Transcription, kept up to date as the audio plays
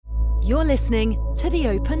You're listening to the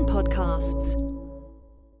Open Podcasts.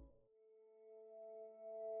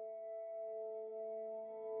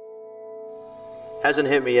 Hasn't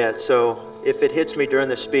hit me yet, so if it hits me during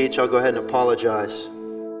the speech, I'll go ahead and apologize.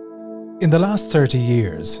 In the last 30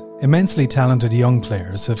 years, immensely talented young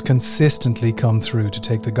players have consistently come through to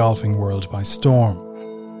take the golfing world by storm.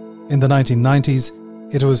 In the 1990s,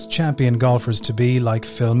 it was champion golfers-to-be like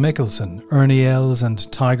Phil Mickelson, Ernie Els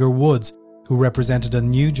and Tiger Woods who represented a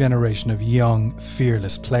new generation of young,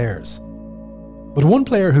 fearless players. But one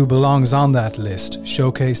player who belongs on that list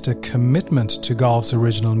showcased a commitment to golf's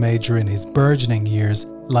original major in his burgeoning years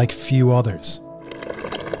like few others.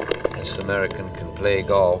 This American can play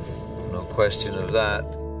golf, no question of that.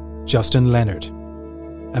 Justin Leonard,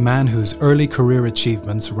 a man whose early career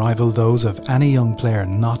achievements rival those of any young player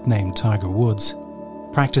not named Tiger Woods,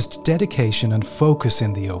 practiced dedication and focus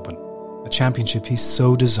in the Open, a championship he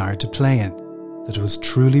so desired to play in that it was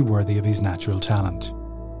truly worthy of his natural talent.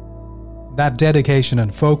 That dedication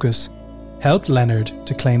and focus helped Leonard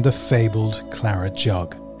to claim the fabled Claret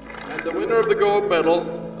Jug. And the winner of the gold medal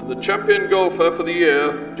and the champion golfer for the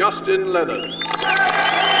year, Justin Leonard.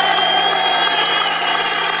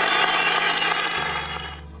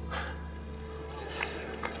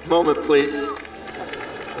 Moment, please.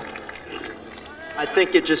 I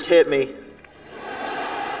think it just hit me.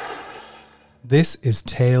 This is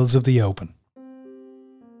Tales of the Open.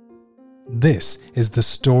 This is the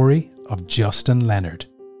story of Justin Leonard.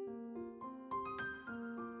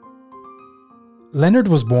 Leonard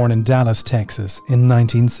was born in Dallas, Texas in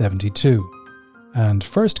 1972 and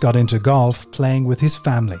first got into golf playing with his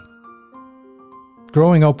family.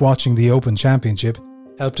 Growing up watching the Open Championship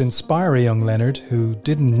helped inspire a young Leonard who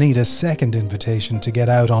didn't need a second invitation to get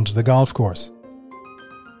out onto the golf course.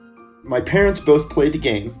 My parents both played the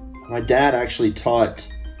game. My dad actually taught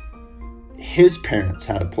his parents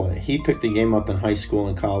how to play. He picked the game up in high school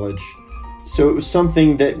and college. So it was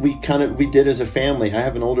something that we did as a family. I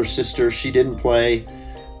have an older sister. She didn't play,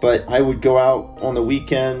 but I would go out on the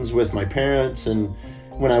weekends with my parents. And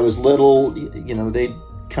when I was little, they'd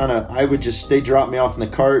drop me off in the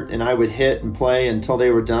cart and I would hit and play until they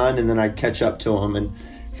were done. And then I'd catch up to them. And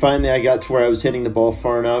finally I got to where I was hitting the ball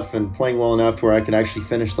far enough and playing well enough to where I could actually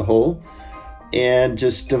finish the hole and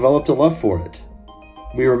just developed a love for it.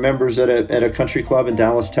 We were members at a country club in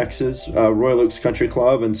Dallas, Texas, Royal Oaks Country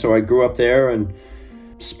Club, and so I grew up there and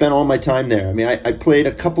spent all my time there. I mean, I played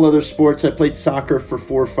a couple other sports. I played soccer for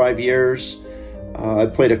 4 or 5 years. I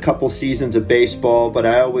played a couple seasons of baseball, but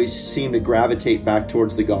I always seemed to gravitate back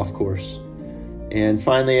towards the golf course. And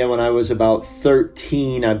finally, when I was about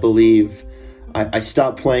 13, I believe, I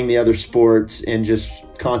stopped playing the other sports and just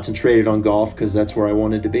concentrated on golf because that's where I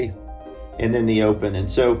wanted to be. And then the Open. And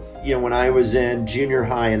so, when I was in junior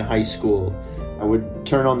high and high school, I would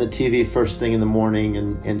turn on the TV first thing in the morning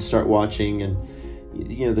and start watching. And,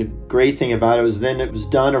 the great thing about it was then it was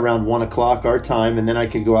done around 1 o'clock our time, and then I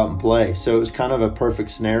could go out and play. So it was kind of a perfect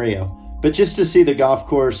scenario. But just to see the golf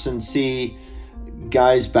course and see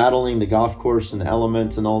guys battling the golf course and the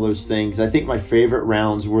elements and all those things, I think my favorite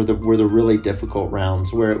rounds were the really difficult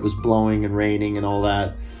rounds where it was blowing and raining and all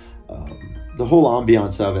that. The whole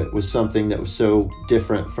ambiance of it was something that was so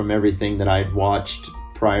different from everything that I'd watched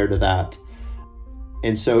prior to that.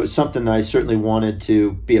 And so it's something that I certainly wanted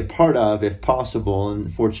to be a part of if possible.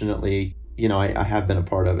 And fortunately, I have been a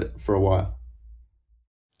part of it for a while.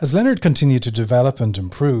 As Leonard continued to develop and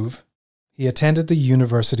improve, he attended the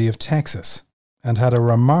University of Texas and had a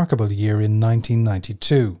remarkable year in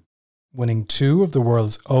 1992, winning 2 of the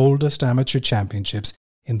world's oldest amateur championships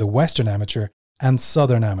in the Western Amateur and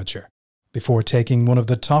Southern Amateur, before taking one of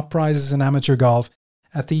the top prizes in amateur golf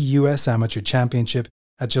at the US Amateur Championship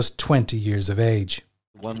at just 20 years of age.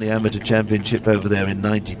 Won the Amateur Championship over there in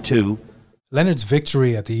 92. Leonard's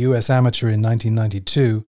victory at the US Amateur in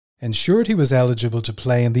 1992 ensured he was eligible to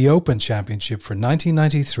play in the Open Championship for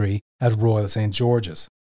 1993 at Royal St. George's.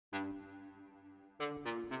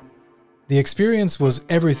 The experience was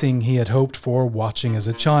everything he had hoped for watching as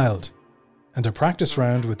a child, and a practice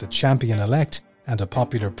round with the champion-elect and a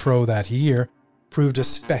popular pro that year proved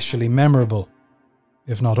especially memorable,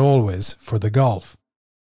 if not always, for the golf.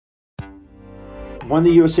 Won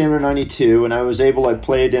the US Amateur 92, and I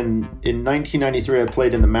played in 1993, I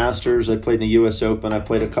played in the Masters, I played in the US Open, I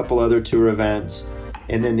played a couple other tour events,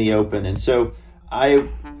 and then the Open. And so I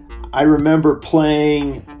remember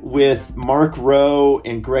playing with Mark Rowe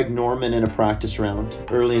and Greg Norman in a practice round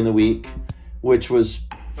early in the week, which was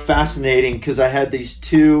fascinating because I had these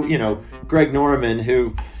two, Greg Norman,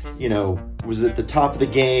 who, was at the top of the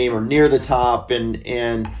game or near the top,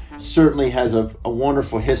 and certainly has a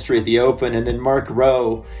wonderful history at the Open. And then Mark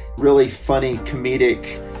Rowe, really funny, comedic,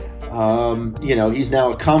 he's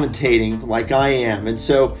now commentating like I am. And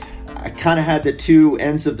so I kind of had the two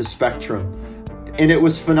ends of the spectrum. And it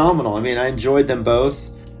was phenomenal. I mean, I enjoyed them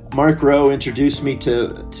both. Mark Rowe introduced me to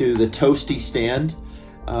the toasty stand.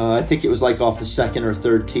 I think it was like off the second or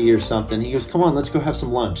third tee or something. He goes, come on, let's go have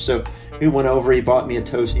some lunch. So we went over, he bought me a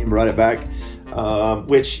toasty and brought it back,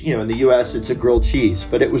 which, in the U.S. it's a grilled cheese,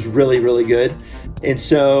 but it was really, really good. And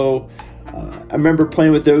so I remember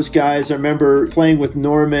playing with those guys. I remember playing with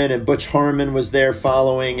Norman, and Butch Harmon was there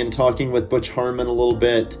following and talking with Butch Harmon a little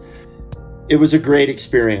bit. It was a great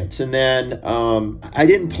experience. And then I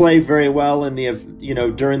didn't play very well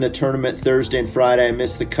during the tournament Thursday and Friday. I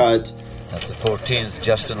missed the cut. At the 14th,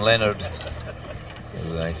 Justin Leonard,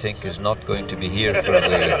 who I think is not going to be here for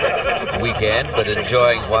the weekend, but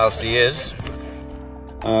enjoying whilst he is.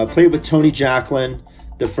 Played with Tony Jacklin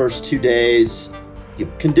the first 2 days.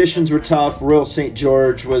 Conditions were tough. Royal St.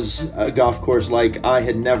 George was a golf course like I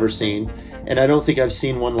had never seen, and I don't think I've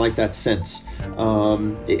seen one like that since.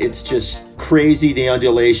 It's just crazy, the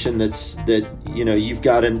undulation that you've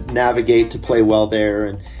got to navigate to play well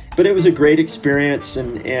there. But it was a great experience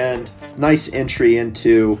and nice entry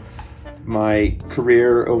into my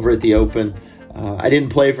career over at the Open. I didn't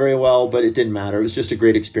play very well, but it didn't matter. It was just a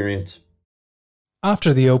great experience.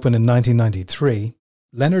 After the Open in 1993,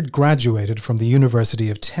 Leonard graduated from the University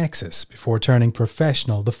of Texas before turning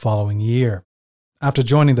professional the following year. After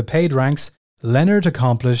joining the paid ranks, Leonard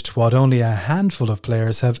accomplished what only a handful of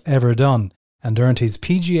players have ever done and earned his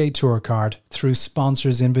PGA Tour card through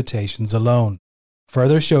sponsors' invitations alone,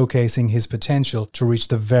 further showcasing his potential to reach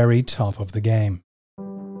the very top of the game.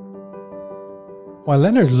 While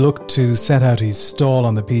Leonard looked to set out his stall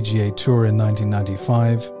on the PGA Tour in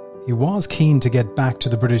 1995, he was keen to get back to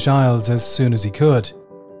the British Isles as soon as he could.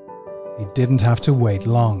 He didn't have to wait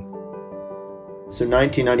long. So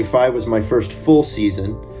 1995 was my first full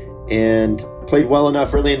season, and played well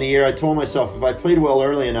enough early in the year. I told myself if I played well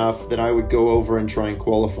early enough that I would go over and try and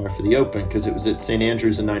qualify for the Open, because it was at St.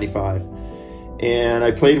 Andrews in 95. And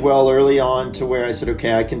I played well early on to where I said,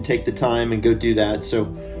 okay, I can take the time and go do that. So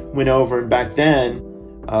went over, and back then,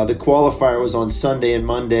 the qualifier was on Sunday and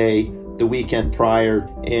Monday, the weekend prior.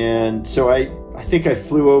 And so I think I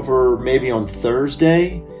flew over maybe on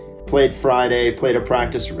Thursday, played Friday, played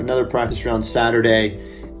another practice round Saturday,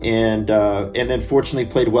 and then fortunately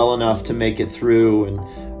played well enough to make it through.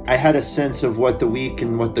 And I had a sense of what the week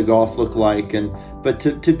and what the golf looked like. But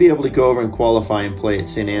to be able to go over and qualify and play at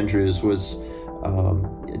St. Andrews was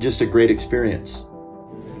just a great experience.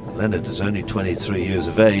 Leonard is only 23 years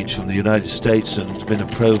of age, from the United States, and has been a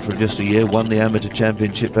pro for just a year, won the amateur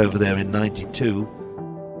championship over there in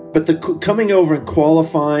 92. But the coming over and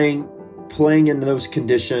qualifying, playing in those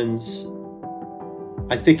conditions,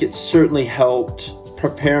 I think it certainly helped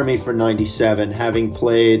prepare me for 97, having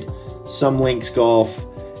played some links golf,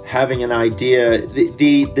 having an idea.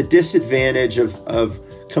 The disadvantage of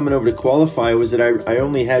coming over to qualify was that I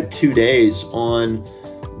only had 2 days on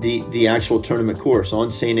the actual tournament course, on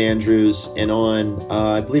St. Andrews and on,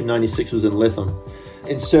 I believe 96 was in Lytham.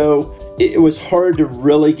 And so it was hard to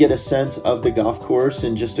really get a sense of the golf course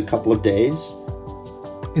in just a couple of days.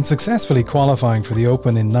 In successfully qualifying for the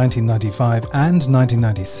Open in 1995 and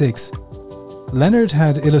 1996, Leonard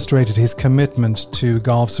had illustrated his commitment to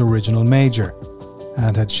golf's original major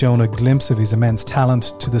and had shown a glimpse of his immense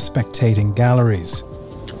talent to the spectating galleries.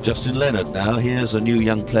 Justin Leonard now, here's a new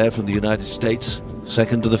young player from the United States,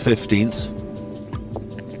 second to the 15th.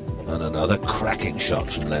 And another cracking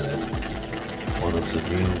shot from Leonard, one of the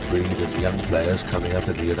new breed of young players coming up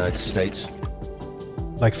in the United States.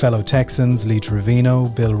 Like fellow Texans Lee Trevino,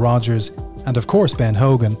 Bill Rogers, and of course Ben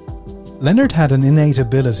Hogan, Leonard had an innate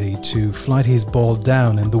ability to flight his ball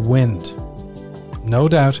down in the wind. No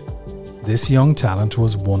doubt, this young talent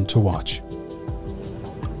was one to watch.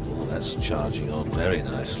 That's charging on very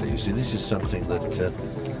nicely. You see, this is something that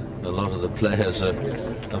a lot of the players are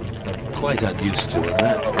quite unused to, and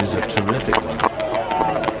that is a terrific one.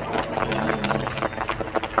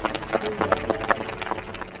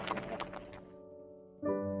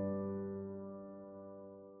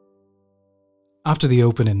 After the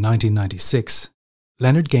Open in 1996,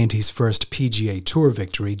 Leonard gained his first PGA Tour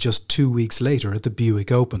victory just 2 weeks later at the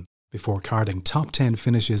Buick Open, before carding top 10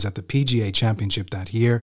 finishes at the PGA Championship that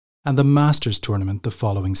year and the Masters tournament the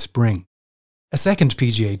following spring. A second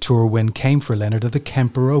PGA Tour win came for Leonard at the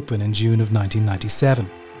Kemper Open in June of 1997.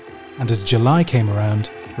 And as July came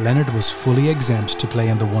around, Leonard was fully exempt to play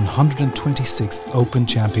in the 126th Open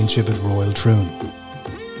Championship at Royal Troon.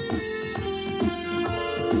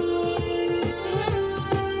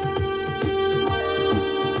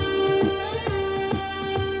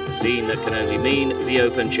 A scene that can only mean the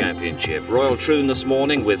Open Championship. Royal Troon this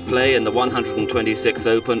morning with play in the 126th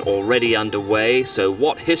Open already underway. So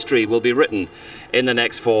what history will be written in the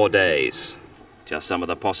next 4 days? Just some of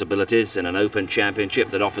the possibilities in an Open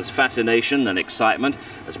Championship that offers fascination and excitement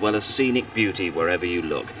as well as scenic beauty wherever you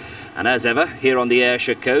look. And as ever, here on the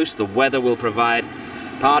Ayrshire coast, the weather will provide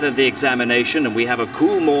part of the examination, and we have a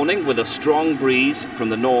cool morning with a strong breeze from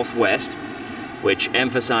the northwest, which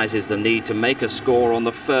emphasises the need to make a score on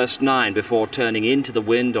the first 9 before turning into the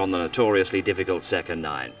wind on the notoriously difficult second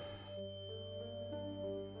 9.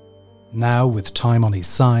 Now, with time on his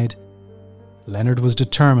side, Leonard was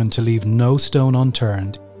determined to leave no stone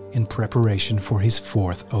unturned in preparation for his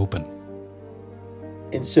 4th Open.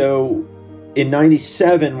 And so in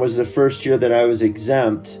 97 was the first year that I was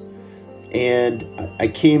exempt, and I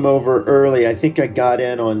came over early. I think I got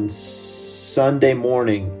in on Sunday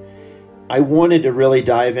morning. I wanted to really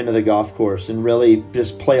dive into the golf course and really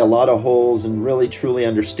just play a lot of holes and really truly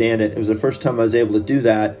understand it. It was the first time I was able to do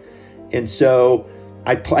that. And so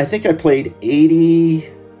I think I played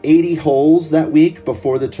 80 holes that week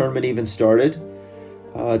before the tournament even started.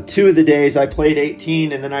 2 of the days I played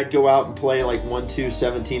 18, and then I'd go out and play like 1, 2,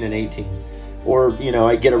 17, and 18. Or,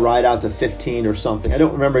 I'd get a ride out to 15 or something. I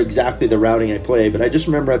don't remember exactly the routing I played, but I just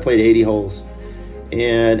remember I played 80 holes.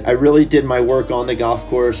 And I really did my work on the golf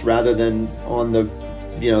course rather than on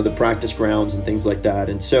the practice grounds and things like that.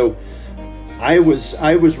 And so I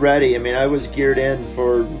was ready. I mean, I was geared in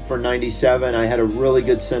for 97. I had a really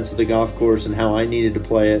good sense of the golf course and how I needed to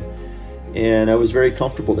play it. And I was very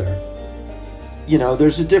comfortable there.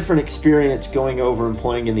 There's a different experience going over and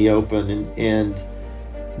playing in the Open and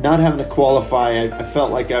not having to qualify. I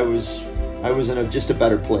felt like I was in just a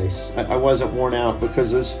better place. I wasn't worn out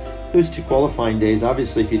because those 2 qualifying days,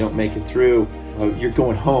 obviously if you don't make it through, you're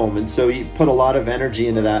going home. And so you put a lot of energy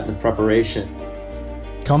into that in the preparation.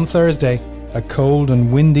 Come Thursday, a cold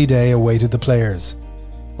and windy day awaited the players.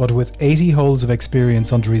 But with 80 holes of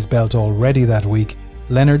experience under his belt already that week,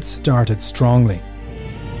 Leonard started strongly.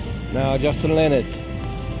 Now Justin Leonard,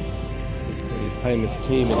 very famous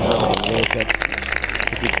team in Ireland, wears that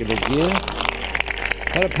particular gear.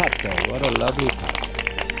 What a putt though, what a lovely putt.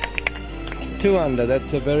 2 under,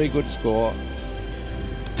 that's a very good score.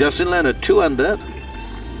 Justin Leonard, 2 under.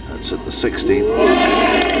 That's at the 16th.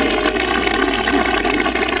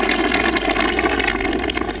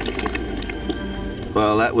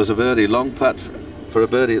 Well, that was a birdie, long putt for a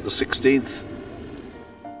birdie at the 16th.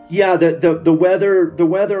 Yeah, the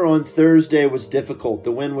weather on Thursday was difficult.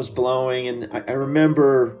 The wind was blowing, and I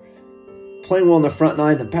remember playing well on the front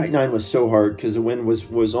 9. The back 9 was so hard because the wind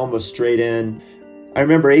was almost straight in. I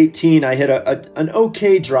remember 18, I hit an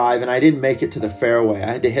okay drive, and I didn't make it to the fairway. I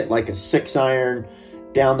had to hit like a 6-iron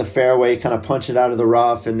down the fairway, kind of punch it out of the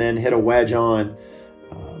rough, and then hit a wedge on.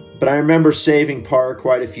 But I remember saving par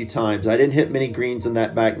quite a few times. I didn't hit many greens in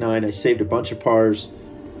that back 9. I saved a bunch of pars.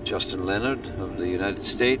 Justin Leonard of the United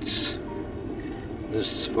States.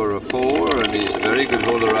 This for a 4, and he's a very good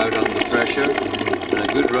holder out under pressure. And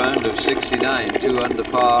a good round of 69, 2 under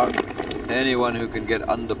par. Anyone who can get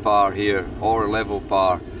under par here or level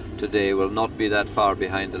par today will not be that far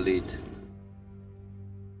behind the lead.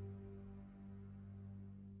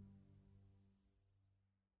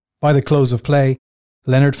 By the close of play,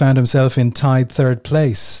 Leonard found himself in tied 3rd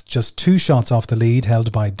place, just 2 shots off the lead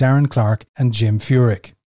held by Darren Clarke and Jim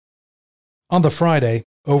Furyk. On the Friday,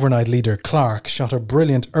 overnight leader Clarke shot a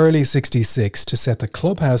brilliant early 66 to set the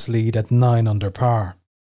clubhouse lead at 9 under par.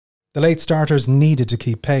 The late starters needed to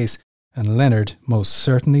keep pace, and Leonard most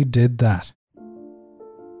certainly did that.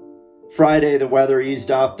 Friday, the weather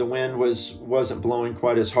eased up. The wind wasn't blowing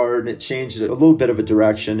quite as hard, and it changed a little bit of a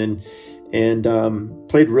direction, and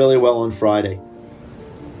played really well on Friday.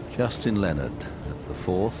 Justin Leonard at the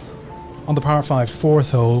 4th. On the par 5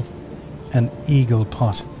 4th hole, an eagle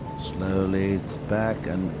putt. Slowly, it's back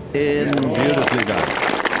and in. Beautifully done.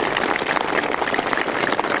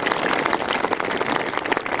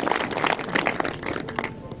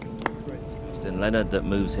 Leonard that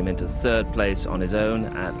moves him into 3rd place on his own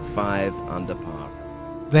at 5 under par.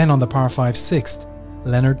 Then on the par 5 6th,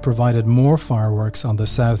 Leonard provided more fireworks on the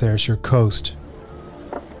South Ayrshire coast.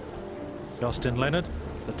 Justin Leonard,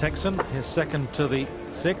 the Texan, his 2nd to the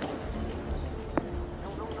 6th.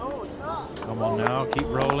 Come on now, keep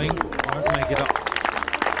rolling. Won't make it up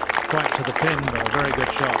quite to the pin, but a very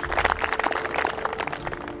good shot.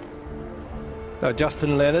 Now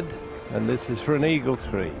Justin Leonard, and this is for an eagle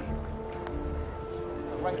 3.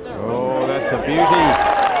 Oh, that's a beauty.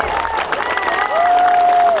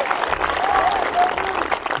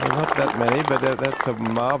 Well, not that many, but that's a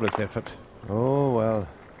marvellous effort. Oh, well,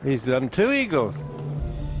 he's done 2 eagles.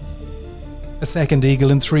 A second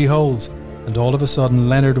eagle in 3 holes, and all of a sudden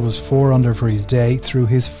Leonard was 4 under for his day through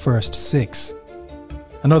his first 6.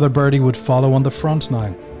 Another birdie would follow on the front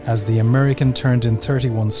 9 as the American turned in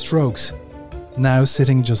 31 strokes, now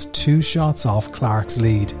sitting just 2 shots off Clark's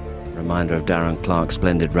lead. Reminder of Darren Clark's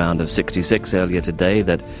splendid round of 66 earlier today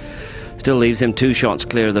that still leaves him 2 shots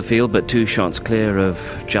clear of the field, but 2 shots clear of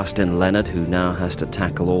Justin Leonard, who now has to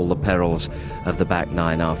tackle all the perils of the back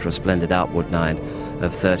 9 after a splendid outward 9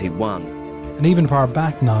 of 31. An even par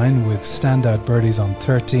back 9 with standout birdies on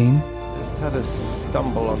 13. Just had a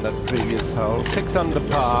stumble on that previous hole. 6 under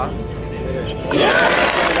par.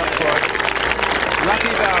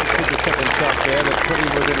 Lucky bounce with the second shot there that put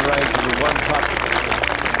him within range of the 1 putt.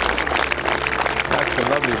 That's a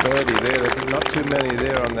lovely birdie there. There's not too many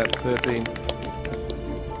there on that 13th.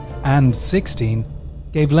 And 16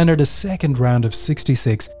 gave Leonard a second round of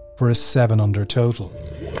 66 for a 7 under total.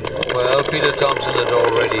 Well, Peter Thompson had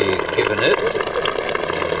already given it. He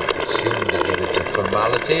assumed that it was a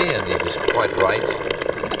formality, and he was quite right.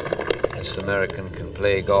 This American can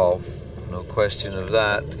play golf, no question of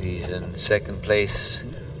that. He's in second place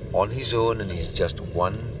on his own, and he's just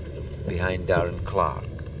 1 behind Darren Clark.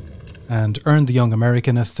 And earned the young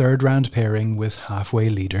American a third round pairing with halfway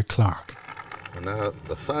leader Clark. And now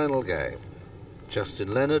the final game.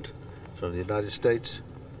 Justin Leonard from the United States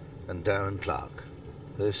and Darren Clark.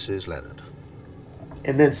 This is Leonard.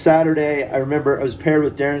 And then Saturday, I remember I was paired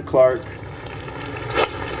with Darren Clark.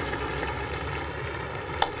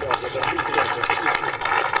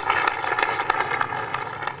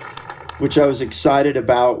 Which I was excited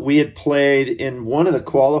about. We had played in one of the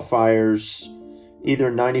qualifiers,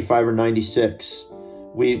 either 95 or 96.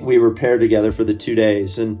 We were paired together for the 2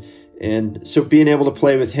 days. And so being able to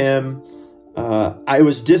play with him, I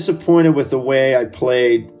was disappointed with the way I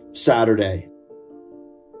played Saturday.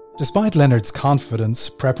 Despite Leonard's confidence,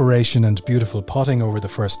 preparation and beautiful putting over the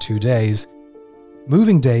first 2 days,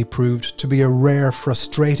 moving day proved to be a rare,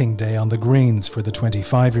 frustrating day on the greens for the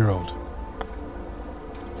 25-year-old.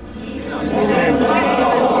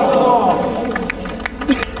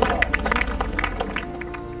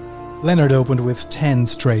 Leonard opened with 10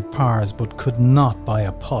 straight pars but could not buy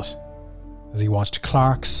a putt as he watched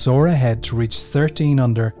Clark soar ahead to reach 13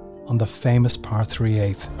 under on the famous par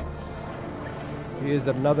 3/8. Here's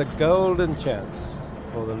another golden chance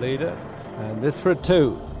for the leader, and this for a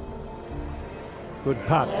 2. Good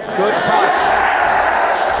putt. Good putt.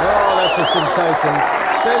 Oh, that's a sensation.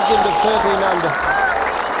 Sends him to 13 under.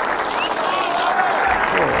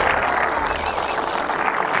 Oh.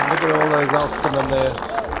 Look at all those Ulstermen there.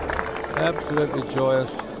 Absolutely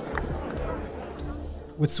joyous.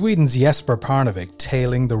 With Sweden's Jesper Parnevik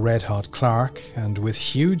tailing the red-hot Clark, and with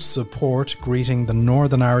huge support greeting the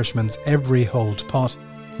Northern Irishman's every holed putt,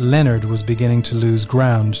 Leonard was beginning to lose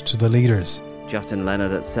ground to the leaders. Justin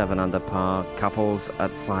Leonard at 7 under par, Couples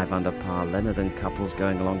at 5 under par. Leonard and Couples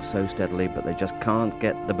going along so steadily, but they just can't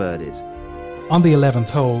get the birdies. On the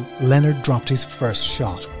 11th hole, Leonard dropped his first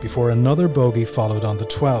shot before another bogey followed on the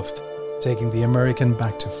 12th, taking the American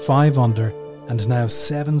back to 5 under and now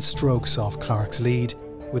 7 strokes off Clark's lead,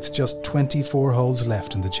 with just 24 holes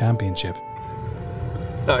left in the championship.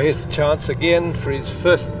 Now here's the chance again for his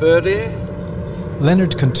first birdie.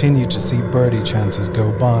 Leonard continued to see birdie chances go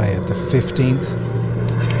by at the 15th.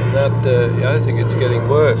 I think it's getting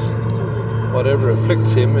worse. Whatever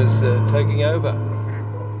afflicts him is taking over.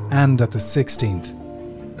 And at the 16th.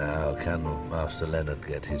 Now can Master Leonard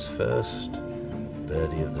get his first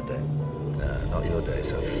birdie of the day? No, not your day,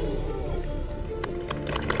 son.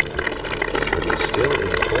 But he's still in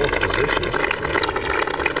 4th position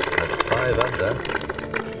at 5 under.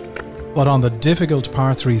 But on the difficult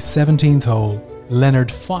par 3 17th hole,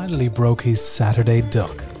 Leonard finally broke his Saturday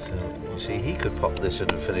duck. So, you see, he could pop this in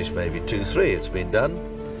and finish maybe 2-3. It's been done.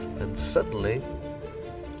 And suddenly,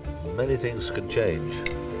 many things can change.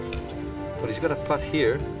 But he's got a putt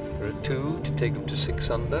here for a 2 to take him to 6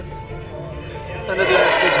 under. And at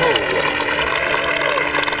last he's home.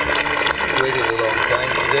 He waited a long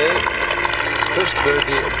time today. His first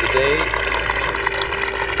birdie of the day.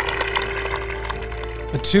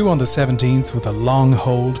 A 2 on the 17th with a long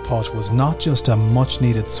hold putt was not just a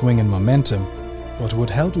much-needed swing in momentum, but would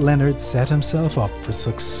help Leonard set himself up for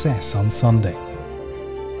success on Sunday.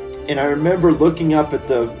 And I remember looking up at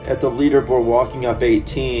the leaderboard, walking up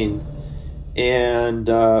 18, and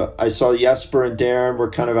I saw Jesper and Darren were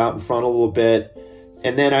kind of out in front a little bit.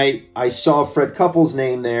 And then I saw Fred Couples'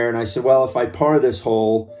 name there, and I said, well, if I par this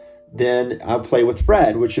hole, then I'll play with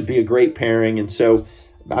Fred, which would be a great pairing. And so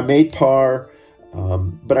I made par,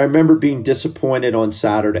 but I remember being disappointed on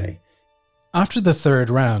Saturday. After the third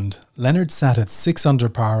round, Leonard sat at 6 under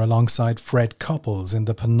par alongside Fred Couples in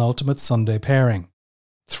the penultimate Sunday pairing,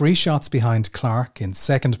 3 shots behind Clark in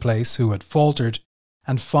second place, who had faltered,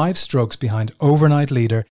 and 5 strokes behind overnight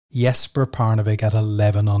leader Jesper Parnevik at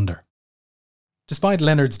 11 under. Despite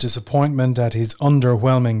Leonard's disappointment at his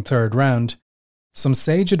underwhelming third round, some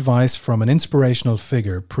sage advice from an inspirational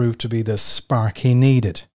figure proved to be the spark he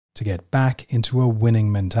needed to get back into a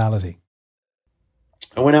winning mentality.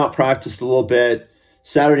 I went out, practiced a little bit.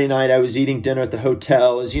 Saturday night, I was eating dinner at the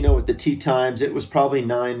hotel. As you know, with the tea times, it was probably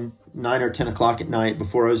 9 or 10 o'clock at night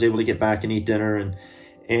before I was able to get back and eat dinner.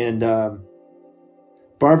 And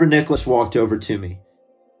Barbara Nicholas walked over to me.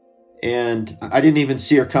 And I didn't even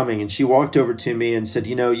see her coming. And she walked over to me and said,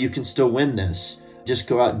 you can still win this. Just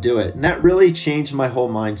go out and do it. And that really changed my whole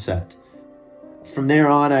mindset. From there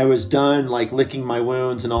on, I was done licking my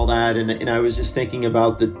wounds and all that. And I was just thinking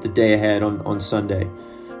about the day ahead on Sunday.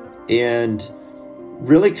 And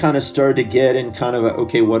really kind of started to get in kind of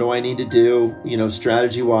okay, what do I need to do,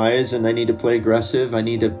 strategy-wise? And I need to play aggressive. I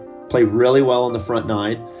need to play really well on the front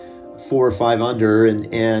 9, 4 or 5 under,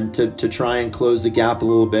 and to try and close the gap a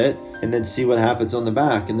little bit and then see what happens on the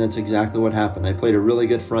back. And that's exactly what happened. I played a really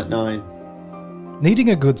good front 9. Needing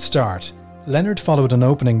a good start, Leonard followed an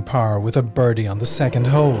opening par with a birdie on the second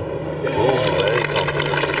hole. Very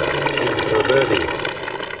confident for a birdie.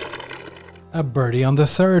 A birdie on the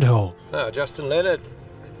third hole. Now Justin Leonard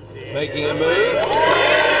making a move. Now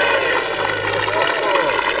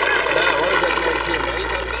what does that make him?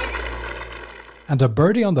 8 under? And a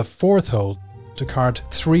birdie on the fourth hole to card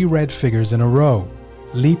 3 red figures in a row,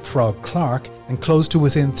 leapfrog Clark, and close to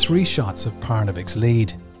within 3 shots of Parnevik's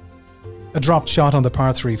lead. A dropped shot on the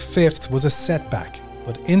par 3 fifth was a setback,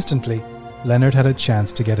 but instantly Leonard had a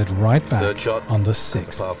chance to get it right back Third shot on the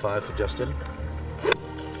 6th. Par 5 for Justin.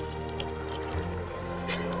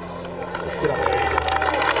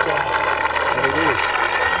 And it is.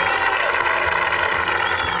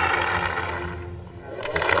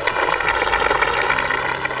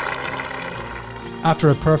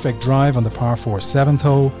 After a perfect drive on the par 4 7th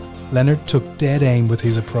hole, Leonard took dead aim with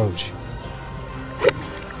his approach.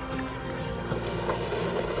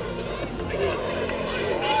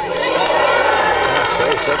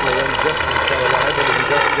 Certainly when Justin's still alive, and if he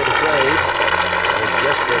doesn't get afraid, and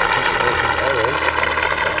Jesper keeps making errors,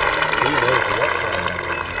 he knows what time.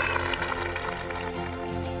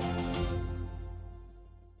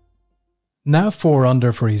 Now 4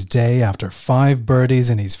 under for his day after 5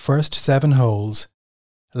 birdies in his first 7 holes,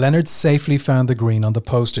 Leonard safely found the green on the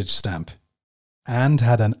postage stamp and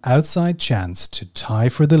had an outside chance to tie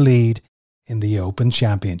for the lead in the Open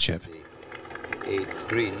Championship. The 8th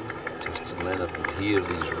green. Justin Leonard would hear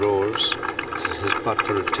these roars. This is his putt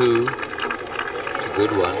for a 2. It's a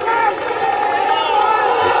good one.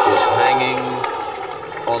 It is hanging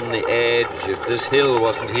on the edge. If this hill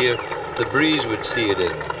wasn't here, the breeze would see it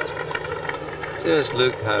in. Just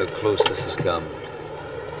look how close this has come.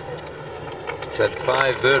 He's had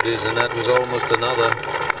 5 birdies, and that was almost another.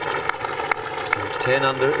 And 10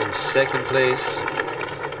 under in second place.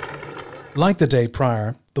 Like the day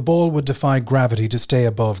prior, the ball would defy gravity to stay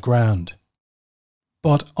above ground.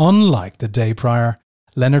 But unlike the day prior,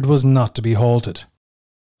 Leonard was not to be halted.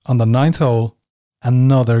 On the 9th hole,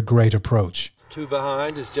 another great approach. 2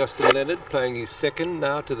 behind is Justin Leonard playing his second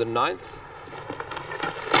now to the 9th.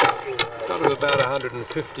 Got of about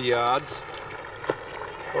 150 yards.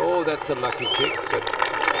 Oh, that's a lucky kick, but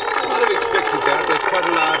I might have expected that. There's quite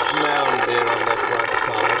a large mound there on that right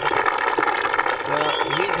side. Now,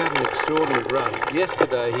 he's had an extraordinary run.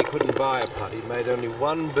 Yesterday, he couldn't buy a putt. He made only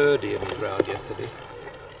 1 birdie in his round yesterday.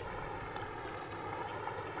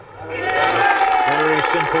 Very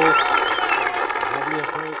simple. Lovely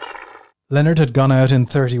approach. Leonard had gone out in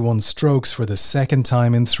 31 strokes for the second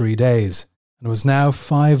time in 3 days and was now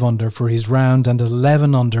 5 under for his round and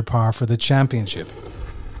 11 under par for the championship.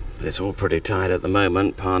 It's all pretty tight at the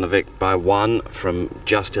moment. Parnevik by 1 from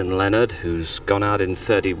Justin Leonard, who's gone out in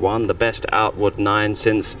 31, the best outward 9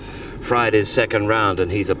 since Friday's second round,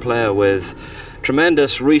 and he's a player with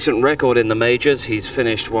tremendous recent record in the majors. He's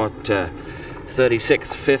finished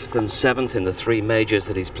 36th, 5th and 7th in the 3 majors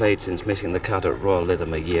that he's played since missing the cut at Royal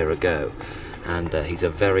Lytham a year ago, and he's a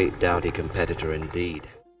very doughty competitor indeed.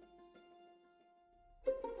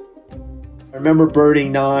 I remember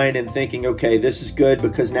birding 9 and thinking, okay, this is good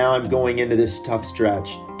because now I'm going into this tough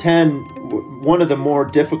stretch. 10, one of the more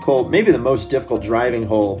difficult, maybe the most difficult driving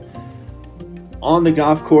hole on the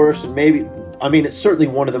golf course, and it's certainly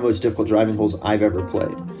one of the most difficult driving holes I've ever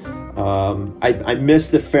played. I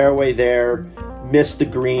missed the fairway there, missed the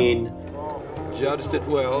green. Judged it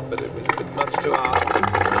well, but it was a bit much to ask.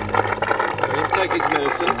 take his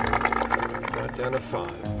medicine. Right down to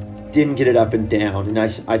 5. Didn't get it up and down, and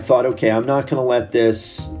I thought, okay, I'm not going to let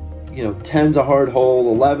this, 10's a hard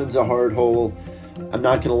hole, 11's a hard hole. I'm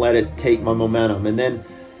not going to let it take my momentum. And then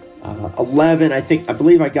 11, I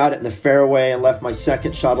believe I got it in the fairway and left my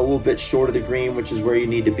second shot a little bit short of the green, which is where you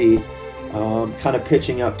need to be, kind of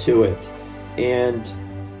pitching up to it. And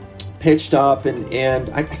pitched up, and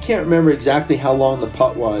I can't remember exactly how long the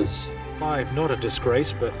putt was. 5, not a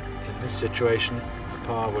disgrace, but in this situation, a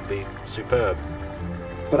par would be superb.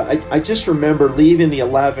 But I just remember leaving the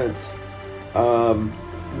 11th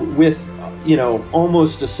with,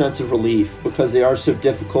 almost a sense of relief, because they are so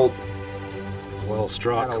difficult. Well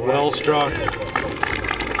struck, well struck.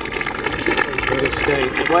 Good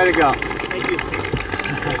escape. Way to go. Thank you.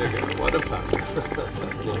 What a putt. A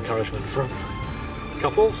little encouragement from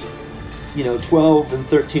couples. 12 and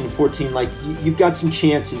 13 and 14, you've got some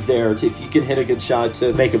chances there if you can hit a good shot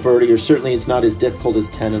to make a birdie, or certainly it's not as difficult as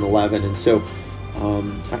 10 and 11. And so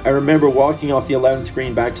I remember walking off the 11th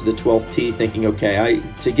green back to the 12th tee thinking, okay,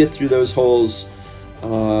 to get through those holes,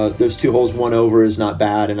 those 2 holes 1 over is not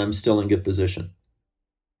bad, and I'm still in good position.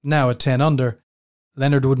 Now at 10 under,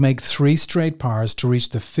 Leonard would make 3 straight pars to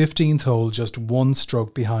reach the 15th hole just 1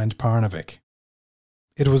 stroke behind Parnevik.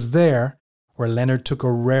 It was there where Leonard took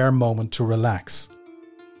a rare moment to relax.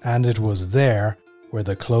 And it was there where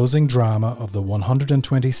the closing drama of the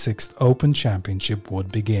 126th Open Championship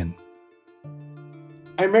would begin.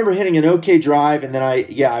 I remember hitting an okay drive, and then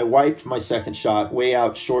I wiped my second shot way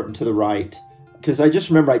out short and to the right, because I just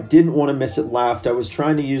remember I didn't want to miss it left. I was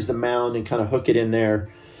trying to use the mound and kind of hook it in there.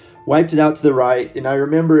 Wiped it out to the right, and I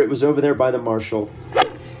remember it was over there by the marshal.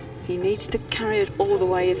 He needs to carry it all the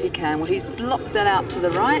way if he can. Well, he's blocked that out to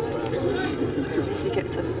the right. Unless he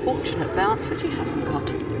gets a fortunate bounce, which he hasn't got.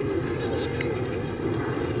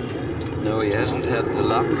 No, he hasn't had the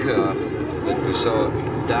luck that we saw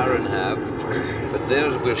Darren have. But there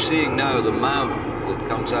we're seeing now the mound that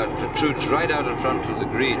comes out, protrudes right out in front of the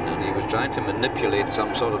green, and he was trying to manipulate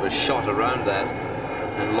some sort of a shot around that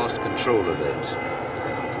and lost control of it. So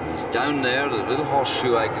he's down there, there's a little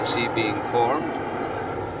horseshoe I can see being formed.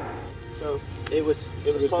 So it was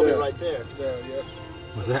probably right there. Yes.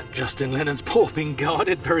 Was that Justin Leonard's ball being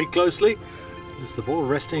guarded very closely? Is the ball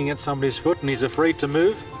resting against somebody's foot and he's afraid to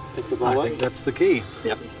move? Pick the ball up. I think that's the key.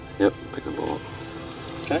 Yep. Yep, pick the ball up.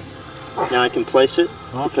 Okay. Now I can place it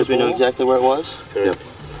because we know exactly where it was. Yep.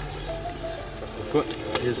 The foot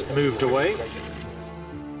is moved away.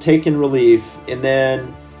 Taking relief, and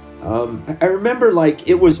then I remember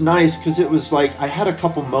it was nice because it was I had a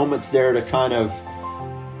couple moments there to kind of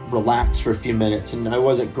relax for a few minutes, and I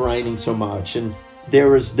wasn't grinding so much. And there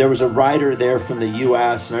was a writer there from the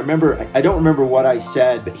U.S., and I don't remember what I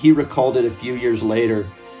said, but he recalled it a few years later,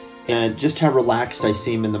 and just how relaxed I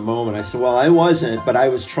seemed in the moment. I said, well, I wasn't, but I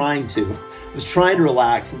was trying to. I was trying to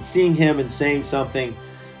relax, and seeing him and saying something,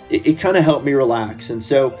 it kind of helped me relax. And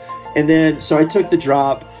so I took the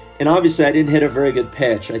drop, and obviously I didn't hit a very good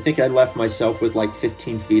pitch. I think I left myself with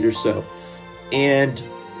 15 feet or so. And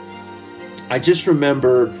I just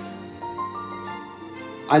remember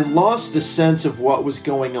I lost the sense of what was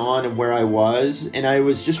going on and where I was, and I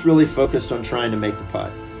was just really focused on trying to make the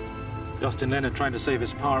putt. Justin Leonard trying to save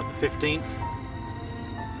his par at the 15th.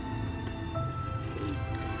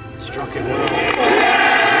 Struck it well.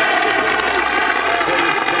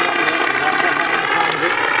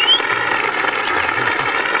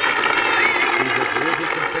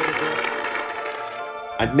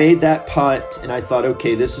 I made that putt, and I thought,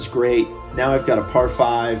 okay, this is great. Now I've got a par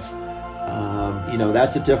 5.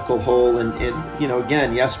 That's a difficult hole, and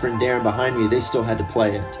again, Jesper and Darren behind me, they still had to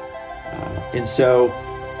play it. And so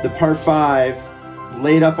the par 5,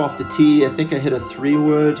 laid up off the tee. I think I hit a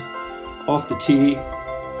 3-wood off the tee.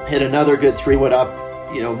 Hit another good 3-wood up,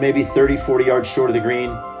 maybe 30, 40 yards short of the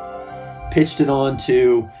green. Pitched it on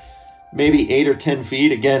to maybe 8 or 10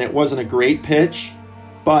 feet. Again, it wasn't a great pitch,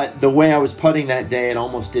 but the way I was putting that day, it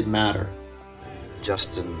almost didn't matter.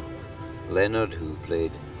 Justin Leonard, who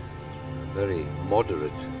played very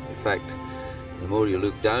moderate. In fact, the more you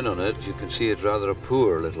look down on it, you can see it's rather a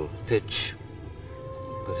poor little pitch.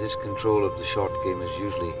 But his control of the short game is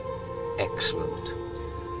usually excellent.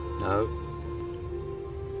 Now,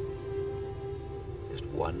 just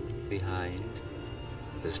 1 behind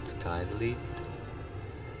is to tie the lead.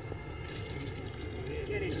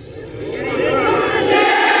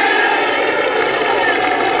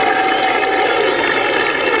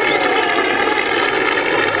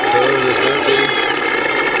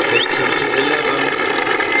 Takes him to 11.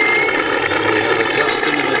 And we have a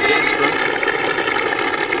Justin and a Jesper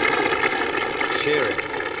sharing.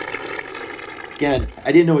 Again,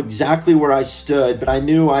 I didn't know exactly where I stood, but I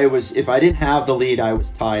knew if I didn't have the lead, I was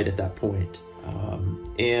tied at that point.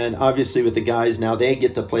 And obviously with the guys now, they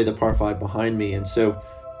get to play the par 5 behind me. And so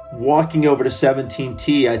walking over to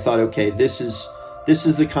 17T, I thought, okay, this is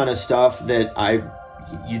the kind of stuff that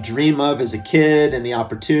you dream of as a kid, and the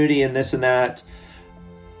opportunity and this and that.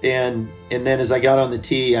 And then as I got on the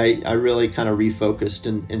tee, I really kind of refocused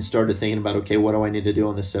and started thinking about, okay, what do I need to do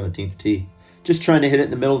on the 17th tee? Just trying to hit it in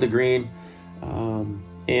the middle of the green.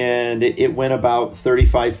 And it went about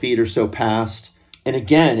 35 feet or so past. And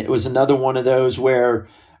again, it was another one of those where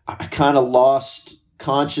I kind of lost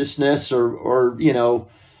consciousness or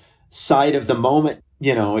sight of the moment.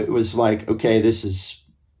 It was like, okay,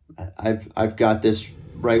 I've got this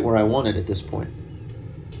right where I want it at this point.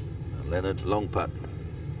 Leonard, long putt.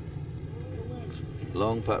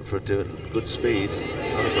 Long putt for good speed.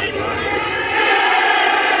 Not a bad line.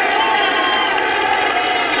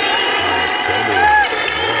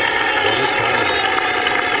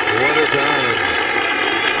 What a time.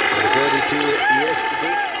 And 32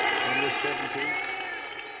 yesterday on the 17th.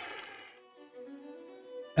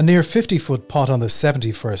 A near 50-foot putt on the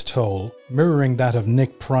 71st hole, mirroring that of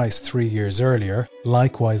Nick Price 3 years earlier,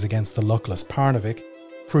 likewise against the luckless Parnevik,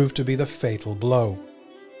 proved to be the fatal blow.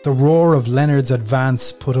 The roar of Leonard's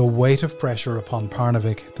advance put a weight of pressure upon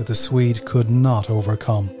Parnevik that the Swede could not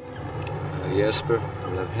overcome. Jesper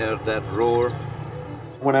will have heard that roar.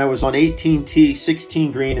 When I was on 18T,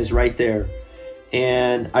 16 green is right there.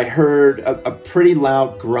 And I heard a pretty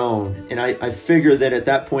loud groan. And I figured that at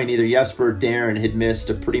that point, either Jesper or Darren had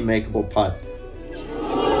missed a pretty makeable putt.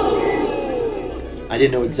 I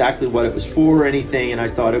didn't know exactly what it was for or anything. And I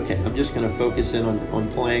thought, okay, I'm just going to focus in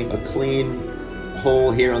on playing a clean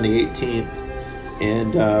hole here on the 18th.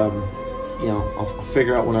 And, I'll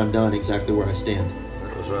figure out when I'm done exactly where I stand.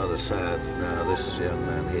 That was rather sad. Now this young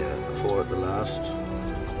man here, 4 at the last,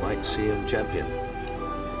 Mike Sean champion.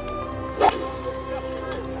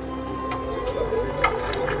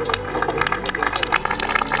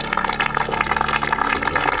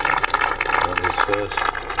 On his first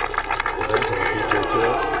event on the PGA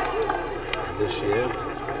Tour this year.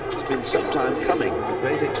 It's been some time coming,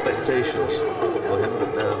 great expectations for him,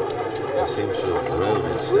 but now he seems to have grown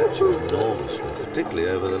in stature enormously, particularly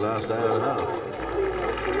over the last hour and a half.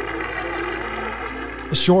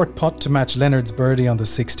 A short putt to match Leonard's birdie on the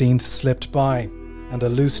 16th slipped by, and a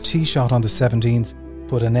loose tee shot on the 17th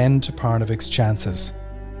put an end to Parnevik's chances.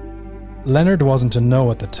 Leonard wasn't to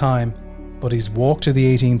know at the time, but his walk to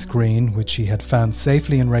the 18th green, which he had found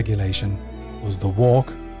safely in regulation, was the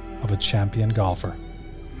walk of a champion golfer.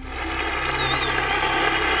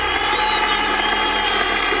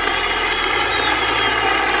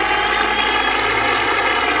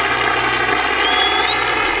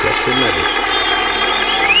 Justin Leonard.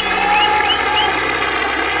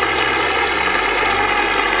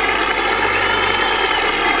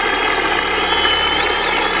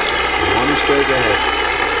 One stroke ahead.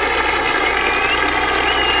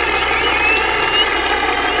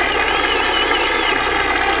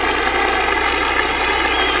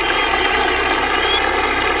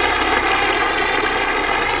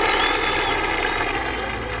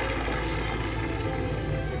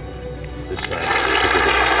 This time.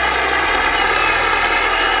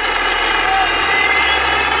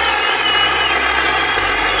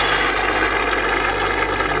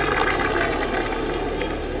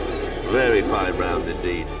 Very fine round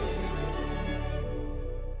indeed.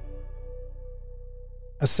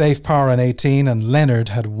 A safe par on 18 and Leonard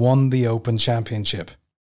had won the Open Championship.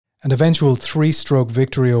 An eventual 3-stroke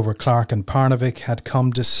victory over Clark and Parnevik had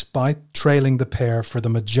come despite trailing the pair for the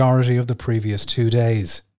majority of the previous 2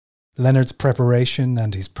 days. Leonard's preparation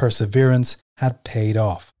and his perseverance had paid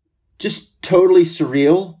off. Just totally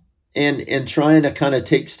surreal and trying to kind of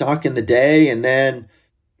take stock in the day. And then,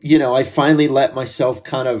 I finally let myself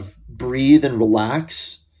kind of breathe and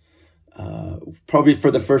relax. Probably for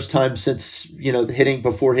the first time since,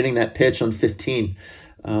 before hitting that pitch on 15,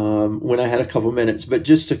 when I had a couple minutes, but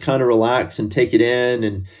just to kind of relax and take it in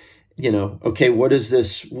and, okay, what is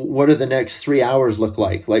this? What do the next 3 hours look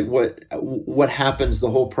like? Like what happens,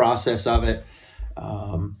 the whole process of it.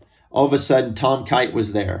 All of a sudden, Tom Kite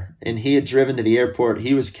was there and he had driven to the airport.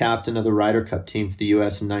 He was captain of the Ryder Cup team for the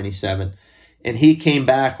U.S. in 97. And he came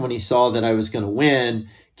back when he saw that I was going to win.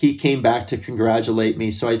 He came back to congratulate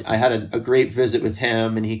me. So I had a great visit with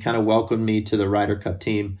him and he kind of welcomed me to the Ryder Cup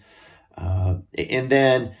team. And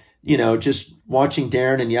then, just watching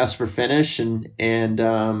Darren and Jesper finish and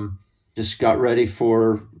just got ready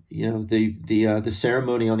for, the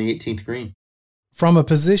ceremony on the 18th green. From a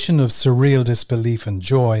position of surreal disbelief and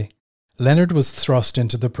joy, Leonard was thrust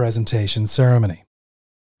into the presentation ceremony.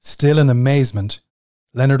 Still in amazement,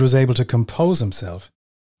 Leonard was able to compose himself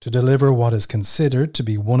to deliver what is considered to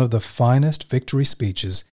be one of the finest victory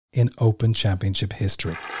speeches in Open Championship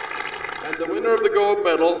history. And the winner of the gold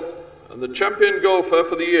medal and the champion golfer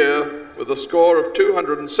for the year with a score of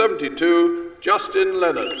 272, Justin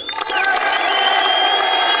Leonard.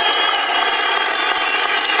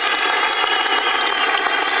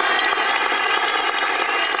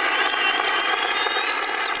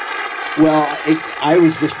 Well, I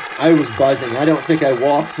was buzzing. I don't think I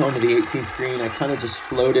walked onto the 18th green. I kind of just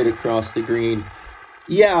floated across the green.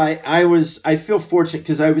 Yeah, I feel fortunate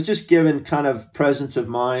because I was just given kind of presence of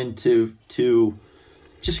mind to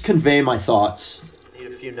just convey my thoughts. Need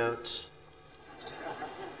a few notes.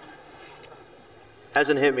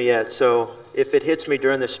 Hasn't hit me yet, so if it hits me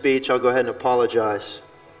during the speech, I'll go ahead and apologize.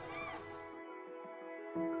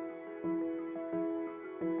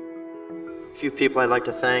 A few people I'd like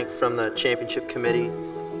to thank from the championship committee.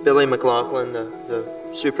 Billy McLaughlin, the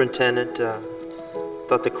superintendent,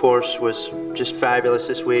 thought the course was just fabulous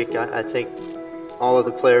this week. I think all of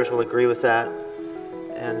the players will agree with that.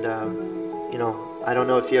 And, you know, I don't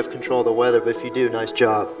know if you have control of the weather, but if you do, nice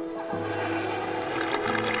job.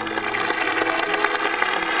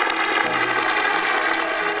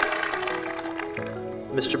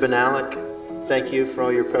 Mr. Benalik, thank you for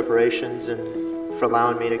all your preparations and for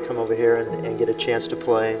allowing me to come over here and get a chance to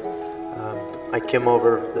play. I came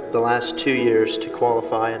over the last 2 years to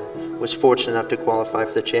qualify and was fortunate enough to qualify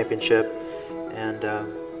for the championship. And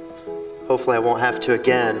hopefully I won't have to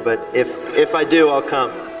again, but if I do, I'll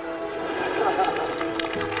come.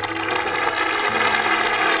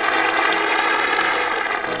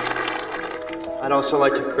 I'd also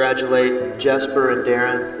like to congratulate Jesper and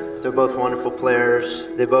Darren. They're both wonderful players.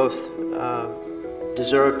 They both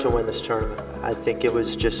deserve to win this tournament. I think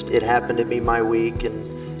it happened to be my week,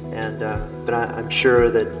 but I'm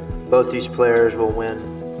sure that both these players will win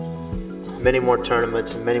many more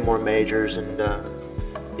tournaments and many more majors, and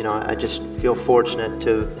you know, I just feel fortunate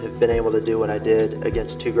to have been able to do what I did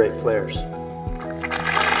against two great players.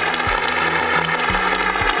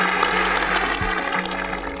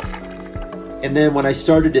 And then when I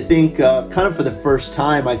started to think, kind of for the first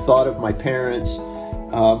time, I thought of my parents,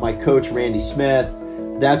 my coach, Randy Smith.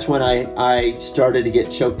 That's when I started to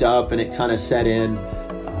get choked up, and it kind of set in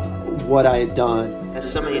what I had done. As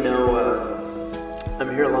some of you know,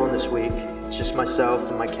 I'm here alone this week. It's just myself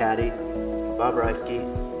and my caddy, Bob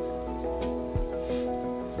Reifke.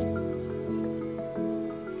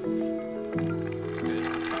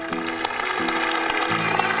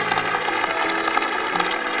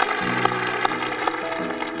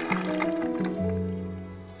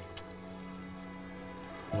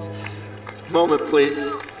 Moment, please.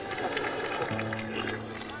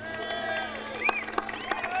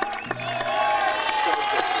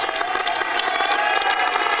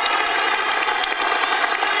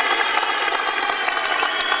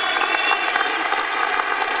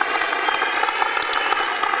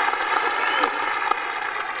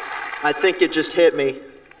 I think it just hit me.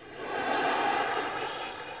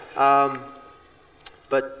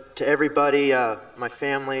 But to everybody, my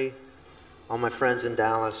family, all my friends in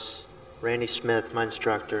Dallas, Randy Smith, my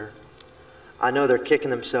instructor, I know they're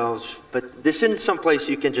kicking themselves, but this isn't someplace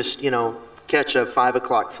you can just, catch a 5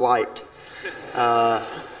 o'clock flight.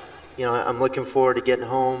 I'm looking forward to getting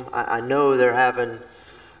home. I know they're having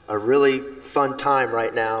a really fun time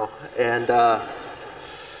right now, and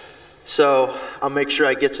so I'll make sure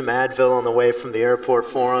I get some Advil on the way from the airport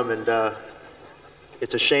for them, and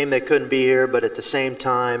it's a shame they couldn't be here, but at the same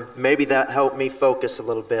time, maybe that helped me focus a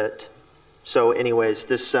little bit. So anyways,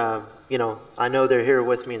 this, I know they're here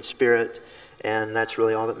with me in spirit, and that's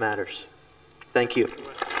really all that matters. Thank you.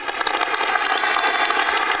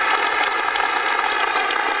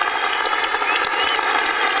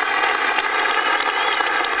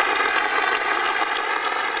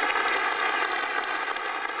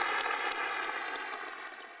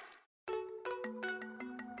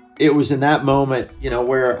 It was in that moment,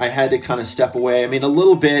 where I had to kind of step away. I mean, a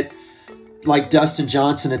little bit like Dustin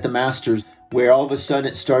Johnson at the Masters, where all of a sudden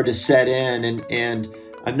it started to set in, and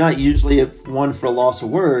I'm not usually one for a loss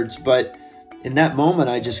of words, but in that moment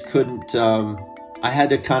I just couldn't, I had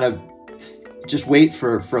to kind of just wait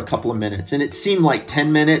for a couple of minutes, and it seemed like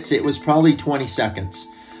 10 minutes. It was probably 20 seconds,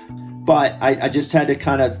 but I just had to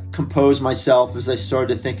kind of compose myself as I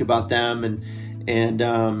started to think about them,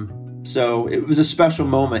 and so it was a special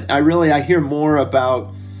moment. I hear more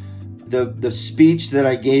about the speech that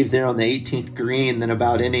I gave there on the 18th green than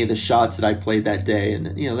about any of the shots that I played that day.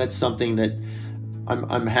 And, that's something that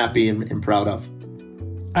I'm happy and proud of.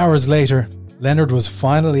 Hours later, Leonard was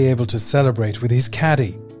finally able to celebrate with his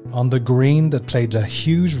caddy on the green that played a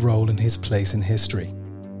huge role in his place in history.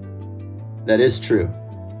 That is true.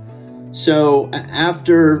 So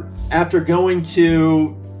after going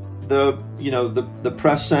to the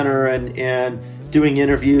press center and doing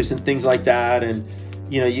interviews and things like that, and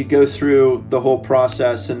you go through the whole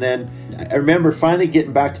process, and then I remember finally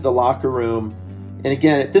getting back to the locker room, and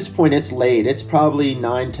again at this point it's late, it's probably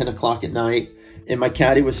 9-10 o'clock at night, and my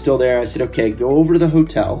caddy was still there. I said, okay, go over to the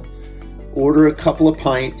hotel, order a couple of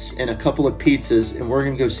pints and a couple of pizzas, and we're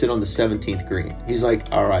gonna go sit on the 17th green. He's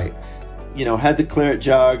like, all right. Had the Claret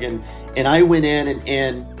Jug, and I went in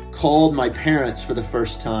and called my parents for the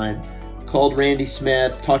first time, called Randy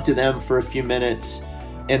Smith, talked to them for a few minutes,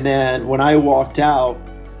 and then when I walked out,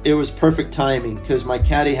 it was perfect timing because my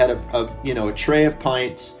caddy had a tray of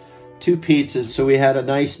pints, 2 pizzas, so we had a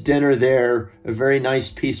nice dinner there, a very nice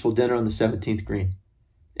peaceful dinner on the 17th green,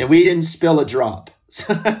 and we didn't spill a drop.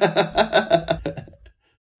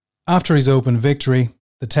 After his Open victory,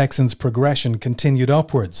 the Texans' progression continued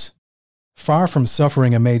upwards. Far from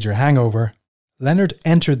suffering a major hangover, Leonard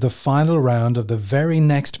entered the final round of the very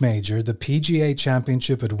next major, the PGA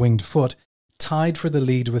Championship at Winged Foot, tied for the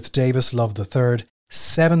lead with Davis Love III,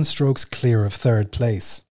 7 strokes clear of third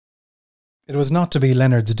place. It was not to be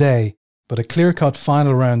Leonard's day, but a clear-cut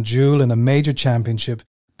final round duel in a major championship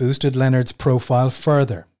boosted Leonard's profile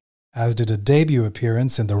further, as did a debut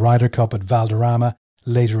appearance in the Ryder Cup at Valderrama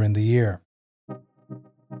later in the year.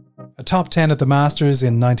 A top 10 at the Masters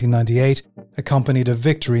in 1998 accompanied a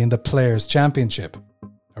victory in the Players' Championship,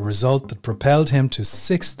 a result that propelled him to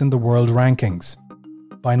 6th in the world rankings.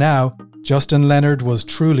 By now, Justin Leonard was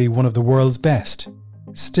truly one of the world's best,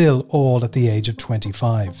 still all at the age of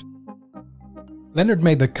 25. Leonard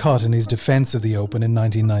made the cut in his defence of the Open in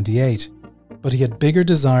 1998, but he had bigger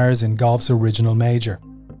desires in golf's original major.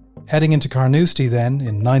 Heading into Carnoustie then,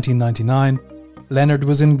 in 1999, Leonard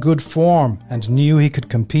was in good form and knew he could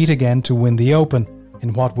compete again to win the Open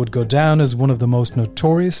in what would go down as one of the most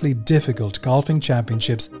notoriously difficult golfing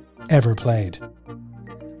championships ever played.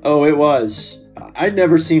 Oh, it was. I'd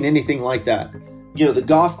never seen anything like that. The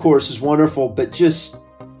golf course is wonderful, but just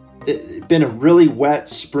it's been a really wet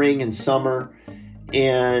spring and summer,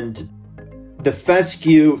 and the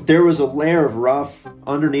fescue, there was a layer of rough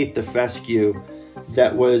underneath the fescue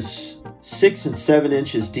that was 6 and 7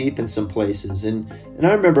 inches deep in some places. And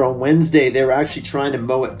I remember on Wednesday, they were actually trying to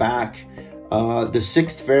mow it back. The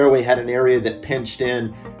 6th fairway had an area that pinched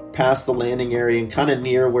in past the landing area and kind of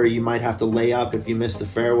near where you might have to lay up if you miss the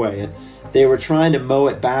fairway. And they were trying to mow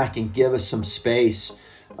it back and give us some space.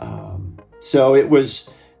 So it was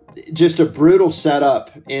just a brutal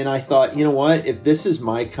setup. And I thought, you know what, if this is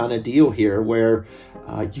my kind of deal here where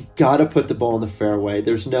you've got to put the ball in the fairway,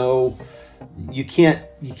 there's no... You can't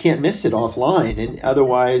miss it offline, and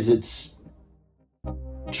otherwise it's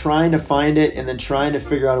trying to find it and then trying to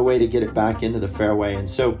figure out a way to get it back into the fairway. And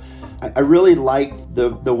so I really liked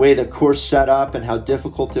the way the course set up and how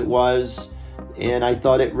difficult it was, and I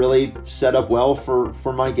thought it really set up well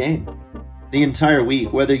for my game. The entire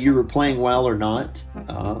week, whether you were playing well or not,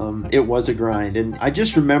 it was a grind. And I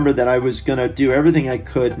just remember that I was going to do everything I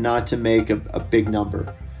could not to make a big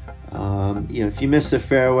number. If you miss the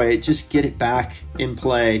fairway, just get it back in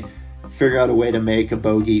play, figure out a way to make a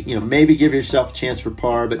bogey, maybe give yourself a chance for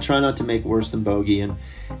par, but try not to make worse than bogey.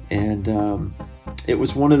 And it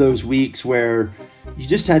was one of those weeks where you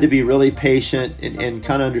just had to be really patient and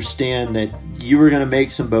kind of understand that you were going to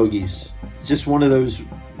make some bogeys. Just one of those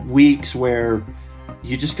weeks where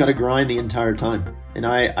you just got to grind the entire time. And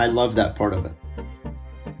I love that part of it.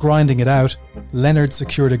 Grinding it out, Leonard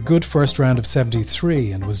secured a good first round of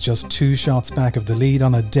 73 and was just 2 shots back of the lead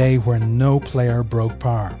on a day where no player broke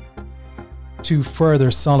par. 2 further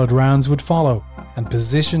solid rounds would follow, and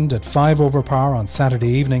positioned at 5 over par on Saturday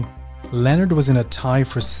evening, Leonard was in a tie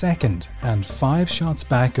for second and 5 shots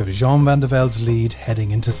back of Jean Van de Velde's lead heading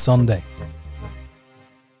into Sunday.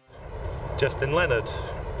 Justin Leonard.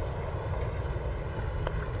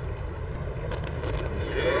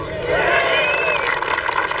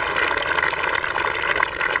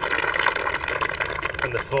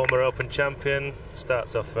 And the former Open champion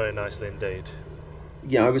starts off very nicely indeed.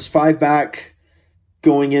 Yeah, I was 5 back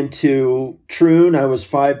going into Troon. I was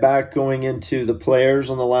 5 back going into the Players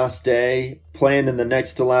on the last day, playing in the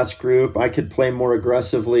next to last group. I could play more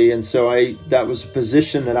aggressively, and so that was a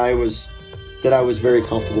position that I was very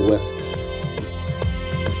comfortable with.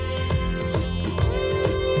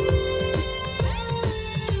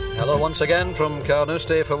 Hello once again from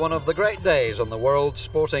Carnoustie for one of the great days on the world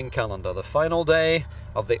sporting calendar, the final day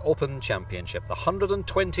of the Open Championship, the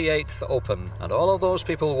 128th Open, and all of those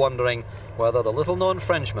people wondering whether the little-known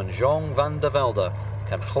Frenchman Jean van de Velde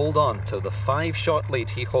can hold on to the 5-shot lead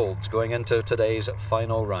he holds going into today's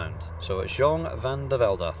final round. So it's Jean van de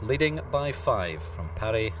Velde leading by 5 from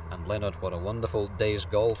Paris and Leonard. What a wonderful day's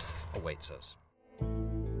golf awaits us.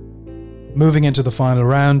 Moving into the final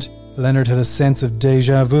round, Leonard had a sense of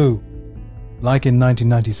déjà vu. Like in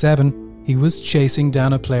 1997, he was chasing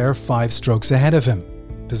down a player 5 strokes ahead of him,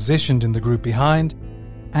 positioned in the group behind,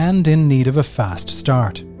 and in need of a fast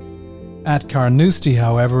start. At Carnoustie,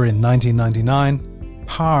 however, in 1999,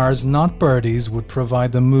 pars, not birdies, would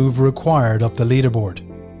provide the move required up the leaderboard.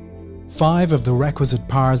 5 of the requisite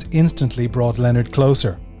pars instantly brought Leonard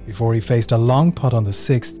closer, before he faced a long putt on the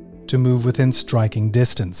 6th to move within striking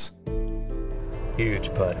distance.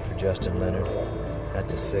 Huge putt for Justin Leonard at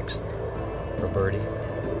the 6th for birdie.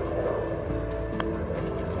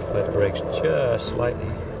 Putt breaks just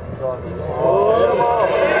slightly. Oh,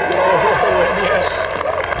 and yes!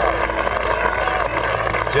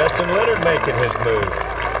 Justin Leonard making his move.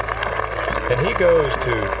 And he goes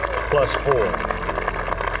to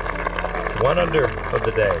 +4. 1 under for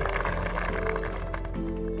the day.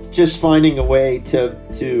 Just finding a way to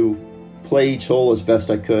play each hole as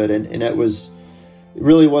best I could, and it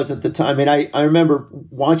really wasn't the time. I mean, I remember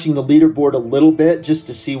watching the leaderboard a little bit just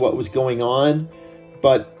to see what was going on,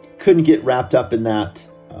 but couldn't get wrapped up in that.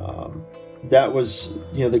 That was,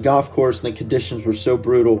 the golf course and the conditions were so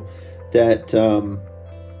brutal that,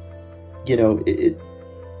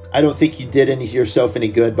 I don't think you did yourself any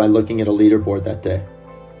good by looking at a leaderboard that day.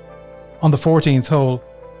 On the 14th hole,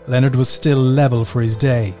 Leonard was still level for his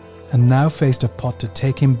day and now faced a putt to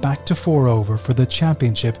take him back to 4 over for the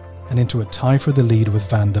championship and into a tie for the lead with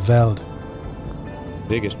Van de Velde.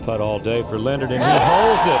 Biggest putt all day for Leonard, and he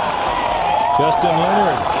holds it. Justin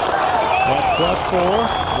Leonard at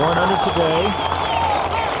 +4, 1 under today,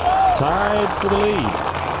 tied for the lead.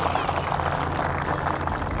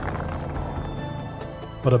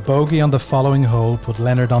 But a bogey on the following hole put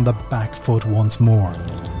Leonard on the back foot once more.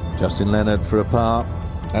 Justin Leonard for a par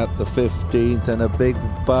at the 15th, and a big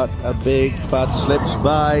putt slips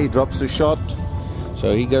by, drops a shot.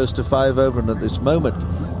 So he goes to 5 over, and at this moment,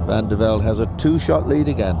 Van de Velde has a 2-shot lead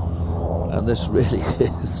again. And this really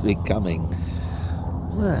is becoming,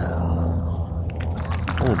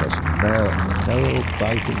 almost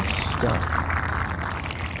nail-biting stuff.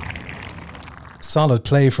 Solid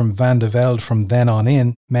play from Van de Velde from then on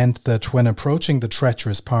in meant that when approaching the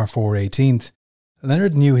treacherous par 4 18th,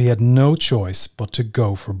 Leonard knew he had no choice but to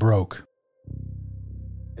go for broke.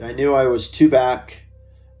 And I knew I was 2 back,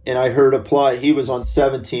 and I heard applause. He was on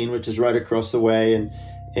 17, which is right across the way, and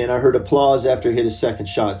I heard applause after he hit his second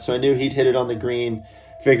shot. So I knew he'd hit it on the green.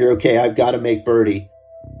 Figure, okay, I've got to make birdie.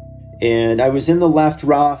 And I was in the left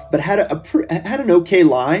rough, but had an okay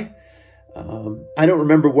lie. I don't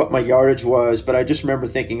remember what my yardage was, but I just remember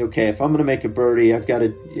thinking, okay, if I'm going to make a birdie, I've got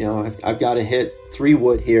to hit 3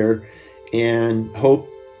 wood here, and hope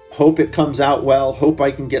it comes out well. Hope I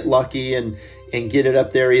can get lucky and get it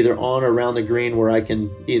up there either on or around the green where I can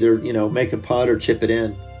either make a putt or chip it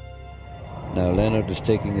in. Now Leonard is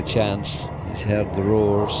taking a chance. He's heard the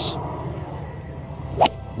roars.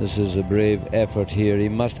 This is a brave effort here. He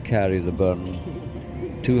must carry the burn.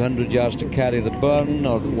 200 yards to carry the burn,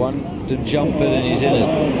 or 1 to jump it, and he's in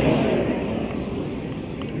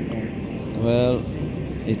it. Well,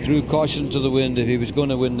 he threw caution to the wind. If he was going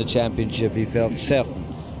to win the championship, he felt certain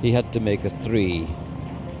he had to make a 3.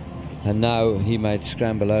 And now he might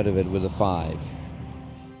scramble out of it with a 5.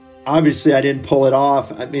 Obviously, I didn't pull it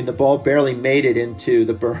off. I mean, the ball barely made it into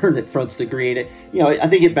the burn that fronts the green. I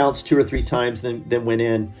think it bounced 2 or 3 times, then went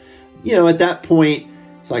in. At that point,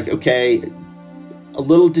 it's like, okay, a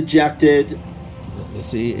little dejected.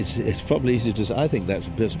 See, it's probably easy to say. I think that's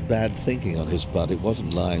just bad thinking on his part. It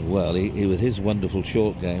wasn't lying well. He with his wonderful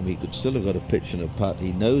short game, he could still have got a pitch and a putt.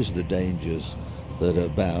 He knows the dangers that are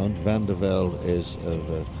bound. Van de Velde is of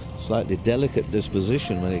a slightly delicate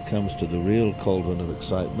disposition when it comes to the real cauldron of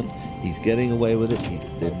excitement. He's getting away with it.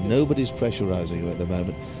 Nobody's pressurising him at the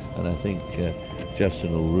moment, and I think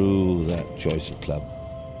Justin will rule that choice of club.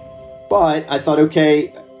 But I thought,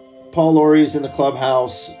 okay, Paul Lawrie is in the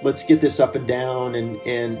clubhouse. Let's get this up and down and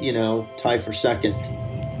tie for second.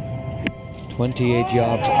 28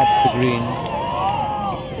 yards up the green.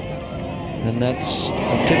 And that's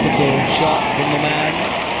a typical shot from the man.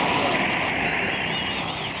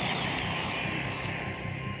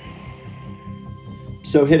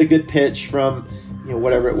 So hit a good pitch from,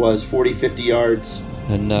 whatever it was, 40, 50 yards.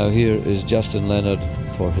 And now here is Justin Leonard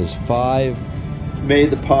for his 5.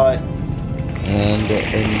 Made the putt. And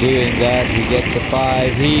in doing that, he gets a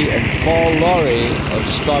 5. He and Paul Lawrie of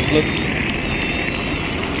Scotland.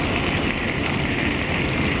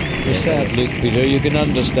 The sad look, Peter, you can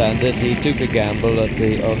understand it. He took a gamble on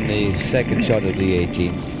the second shot of the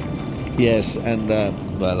 18th. Yes, and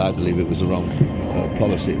well, I believe it was the wrong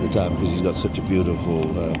policy at the time because he's got such a beautiful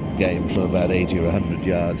game from about 80 or 100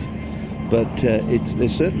 yards. But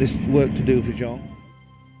there's certainly work to do for Jean.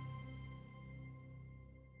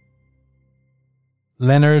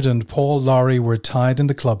 Leonard and Paul Lawrie were tied in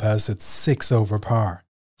the clubhouse at 6 over par,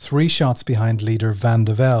 3 shots behind leader Van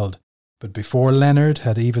de Velde. But before Leonard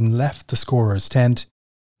had even left the scorer's tent,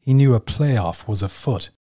 he knew a playoff was afoot.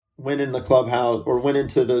 Went in the clubhouse, or went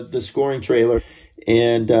into the scoring trailer,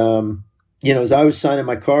 and as I was signing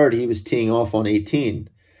my card, he was teeing off on 18.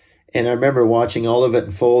 And I remember watching all of it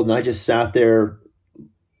unfold, and I just sat there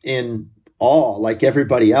in awe, like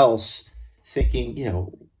everybody else, thinking,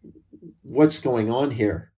 what's going on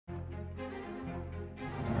here?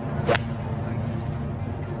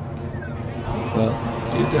 Well,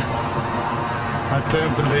 I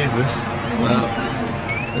don't believe this. Well,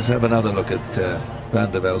 let's have another look at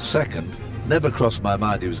Van der Velde's second. Never crossed my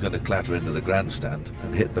mind he was going to clatter into the grandstand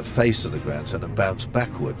and hit the face of the grandstand and bounce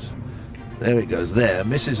backwards. There it goes there,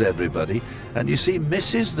 misses everybody, and you see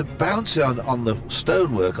misses the bounce on the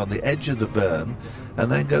stonework on the edge of the burn,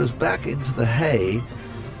 and then goes back into the hay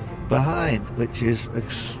behind, which is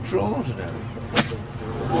extraordinary.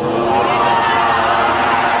 I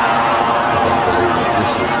don't believe it.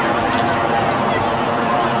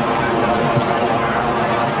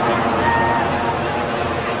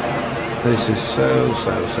 This is so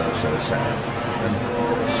sad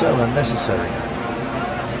and so unnecessary.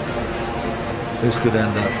 This could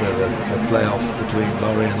end up with a playoff between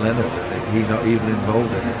Lawrie and Leonard, and he not even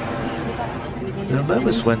involved in it. There are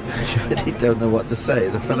moments when you really don't know what to say.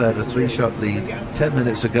 The fellow had a 3-shot lead 10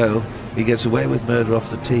 minutes ago. He gets away with murder off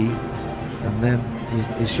the tee, and then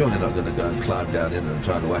he's surely not going to go and climb down in there and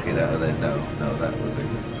try to whack it out of there. No,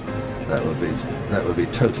 that would be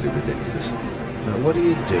totally ridiculous. No, what are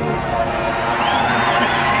you doing?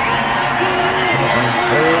 What on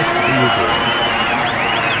earth are you doing?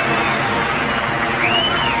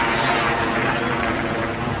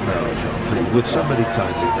 No, Jean, please, would somebody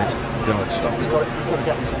kindly go and stop him?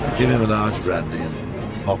 Give him a large brandy and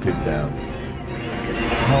hop him down.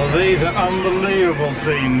 Oh, these are unbelievable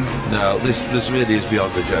scenes. No, this really is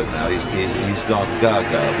beyond a joke now. He's gone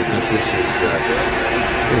gaga because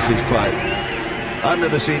this is quite... I've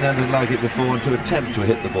never seen anything like it before, and to attempt to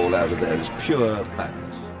hit the ball out of there is pure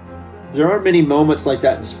madness. There aren't many moments like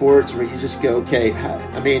that in sports where you just go, okay,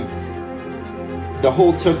 I mean,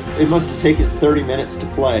 it must have taken 30 minutes to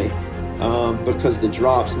play because the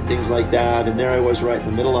drops and things like that, and there I was right in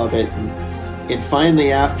the middle of it, and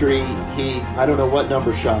finally after he I don't know what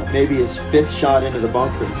number shot, maybe his 5th shot into the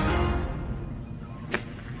bunker.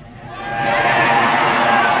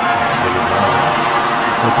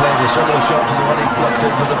 He played a similar shot to the one he blocked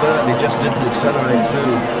into the burn. He just didn't accelerate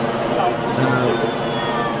through. Now,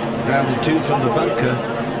 down in 2 from the bunker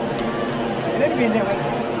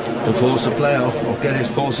to force a playoff, or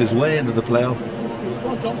force his way into the playoff.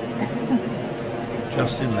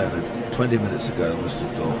 Justin Leonard, 20 minutes ago, must have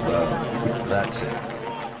thought, well, that's it.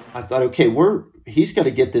 I thought, okay, he's got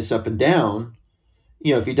to get this up and down.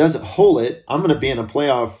 If he doesn't hole it, I'm going to be in a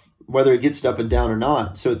playoff whether he gets it up and down or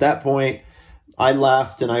not. So at that point, I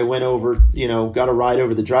left and I went over, got a ride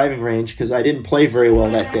over the driving range because I didn't play very well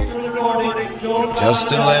that day.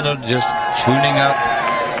 Justin Leonard just tuning up.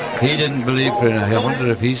 He didn't believe for it. I wonder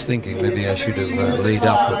if he's thinking maybe I should have laid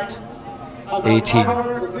up at 18.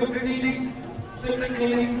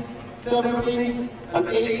 16, 17, and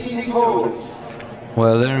 18 holes.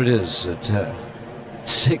 Well, there it is at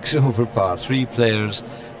 6 over par, 3 players,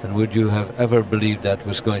 and would you have ever believed that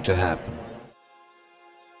was going to happen?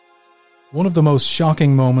 One of the most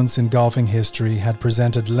shocking moments in golfing history had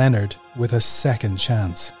presented Leonard with a second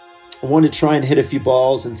chance. I wanted to try and hit a few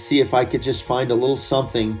balls and see if I could just find a little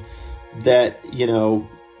something that,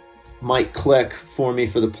 might click for me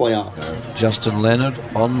for the playoff. Justin Leonard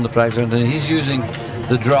on the practice round, and he's using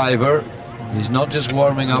the driver. He's not just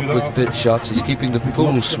warming up with pitch shots, he's keeping the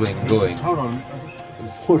full swing going.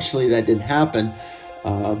 Unfortunately, that didn't happen.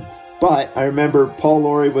 But I remember Paul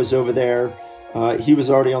Lawrie was over there. He was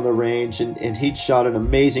already on the range, and he'd shot an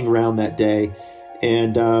amazing round that day.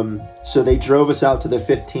 And so they drove us out to the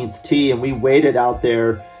 15th tee, and we waited out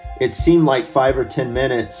there. It seemed like 5 or 10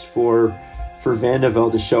 minutes for Van de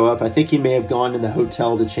Velde to show up. I think he may have gone in the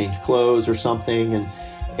hotel to change clothes or something.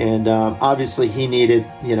 And obviously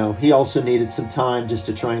he also needed some time just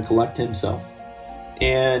to try and collect himself.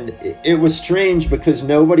 And it was strange because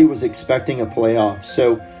nobody was expecting a playoff.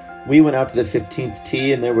 So we went out to the 15th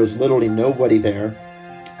tee and there was literally nobody there.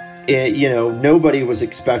 Nobody was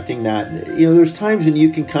expecting that. There's times when you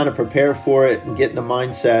can kind of prepare for it and get in the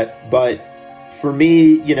mindset. But for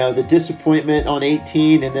me, the disappointment on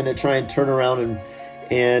 18 and then to try and turn around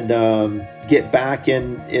and get back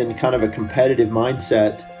in kind of a competitive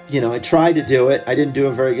mindset. I tried to do it. I didn't do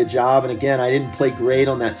a very good job. And again, I didn't play great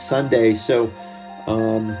on that Sunday. So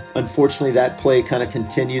unfortunately, that play kind of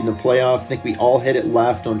continued in the playoff. I think we all hit it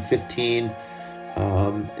left on 15.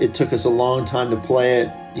 It took us a long time to play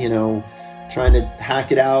it, trying to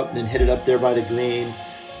hack it out and then hit it up there by the green.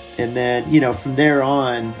 And then, from there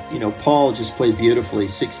on, Paul just played beautifully,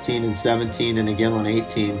 16 and 17 and again on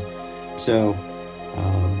 18. So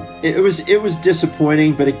it was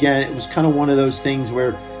disappointing, but again, it was kind of one of those things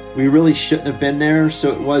where we really shouldn't have been there.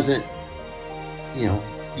 So it wasn't,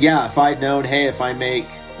 if I'd known, hey, if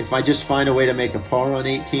I just find a way to make a par on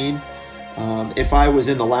 18, if I was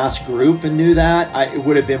in the last group and knew that, it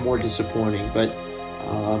would have been more disappointing. But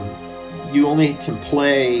you only can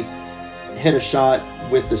hit a shot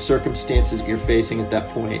with the circumstances that you're facing at that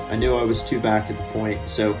point. I knew I was 2 back at the point,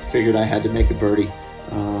 so figured I had to make a birdie.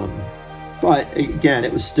 But again,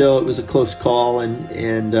 it was a close call, and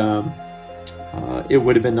it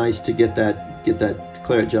would have been nice to get that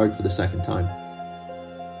Claret Jug for the second time.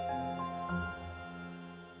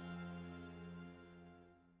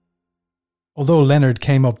 Although Leonard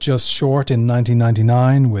came up just short in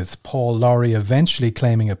 1999, with Paul Lawrie eventually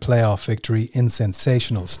claiming a playoff victory in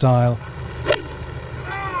sensational style,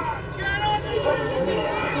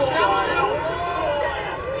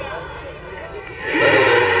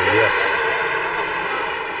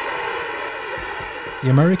 the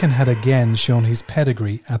American had again shown his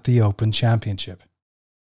pedigree at the Open Championship.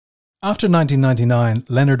 After 1999,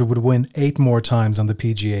 Leonard would win 8 more times on the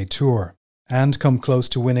PGA Tour, and come close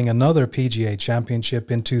to winning another PGA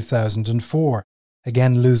Championship in 2004,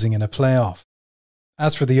 again losing in a playoff.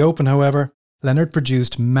 As for the Open, however, Leonard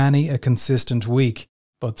produced many a consistent week,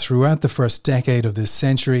 but throughout the first decade of this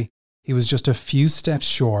century, he was just a few steps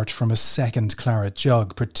short from a second Claret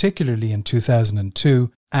Jug, particularly in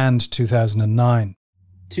 2002 and 2009.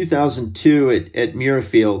 2002 at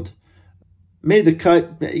Muirfield, made the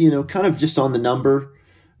cut, kind of just on the number.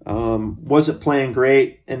 Wasn't playing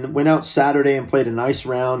great, and went out Saturday and played a nice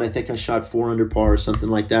round. I think I shot 4 under par or something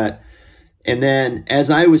like that. And then as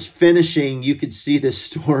I was finishing, you could see this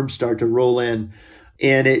storm start to roll in,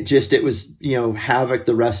 and it was, havoc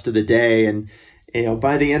the rest of the day. And,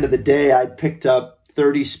 by the end of the day, I'd picked up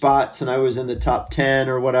 30 spots and I was in the top 10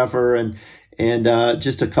 or whatever, and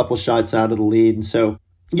just a couple shots out of the lead. And so,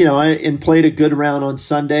 I played a good round on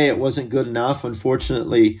Sunday. It wasn't good enough,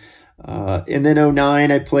 unfortunately. And then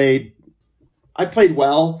 2009, I played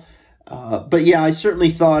well. But yeah, I certainly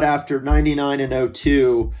thought after 99 and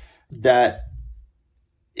 2002 that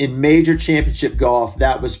in major championship golf,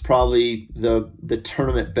 that was probably the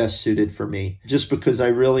tournament best suited for me, just because I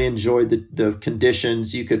really enjoyed the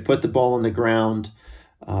conditions. You could put the ball on the ground.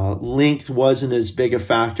 Length wasn't as big a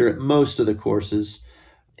factor at most of the courses.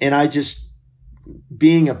 And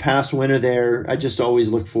being a past winner there, I just always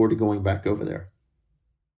look forward to going back over there.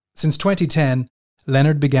 Since 2010,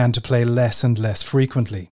 Leonard began to play less and less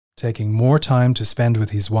frequently, taking more time to spend with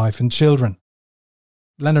his wife and children.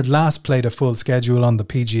 Leonard last played a full schedule on the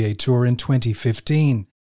PGA Tour in 2015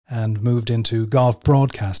 and moved into golf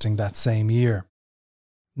broadcasting that same year.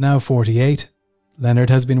 Now 48, Leonard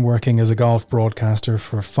has been working as a golf broadcaster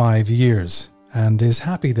for 5 years and is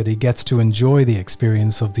happy that he gets to enjoy the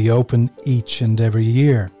experience of the Open each and every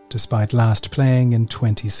year, despite last playing in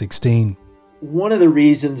 2016. One of the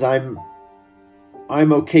reasons I'm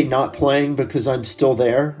okay not playing because I'm still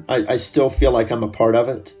there. I still feel like I'm a part of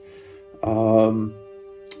it. I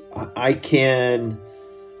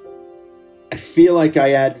feel like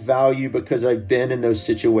I add value because I've been in those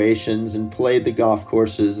situations and played the golf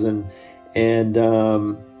courses, and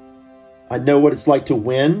I know what it's like to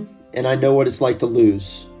win and I know what it's like to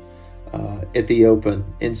lose at the Open.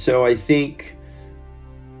 And so I think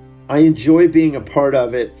I enjoy being a part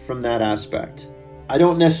of it from that aspect. I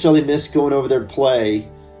don't necessarily miss going over there to play.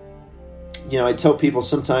 I tell people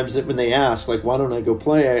sometimes that when they ask, like, why don't I go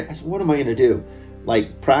play? I say, what am I going to do?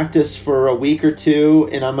 Like, practice for a week or two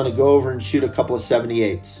and I'm going to go over and shoot a couple of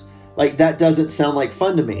 78s. Like, that doesn't sound like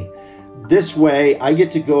fun to me. This way, I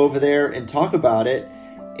get to go over there and talk about it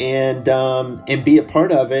and be a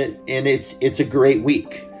part of it. And it's a great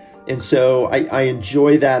week. And so I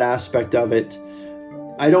enjoy that aspect of it.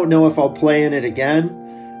 I don't know if I'll play in it again.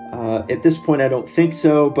 At this point, I don't think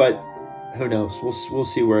so, but who knows? We'll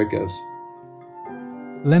see where it goes.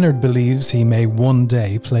 Leonard believes he may one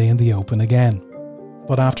day play in the Open again.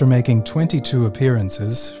 But after making 22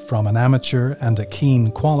 appearances, from an amateur and a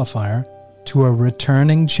keen qualifier to a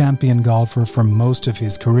returning champion golfer for most of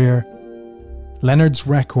his career, Leonard's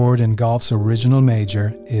record in golf's original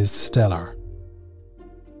major is stellar.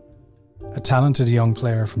 A talented young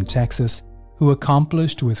player from Texas who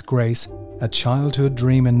accomplished with grace a childhood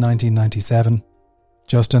dream in 1997,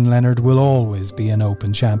 Justin Leonard will always be an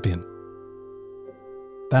Open champion.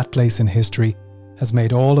 That place in history has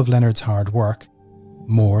made all of Leonard's hard work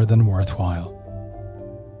more than worthwhile.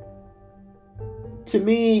 To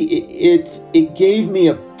me, it gave me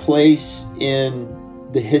a place in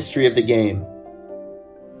the history of the game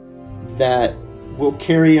that will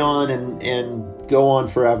carry on and go on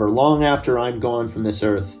forever, long after I'm gone from this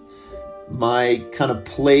earth. My kind of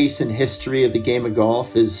place in history of the game of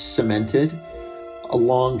golf is cemented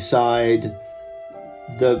alongside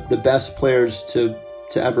the best players to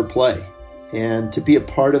ever play. And to be a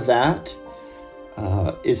part of that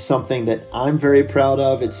is something that I'm very proud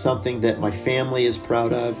of. It's something that my family is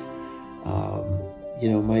proud of.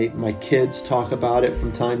 My kids talk about it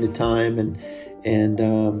from time to time,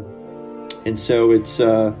 and so it's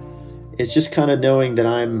just kind of knowing that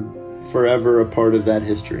I'm forever a part of that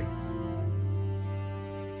history.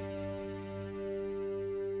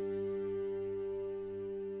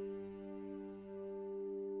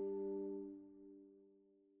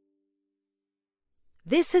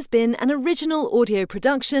 This has been an original audio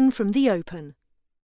production from The Open.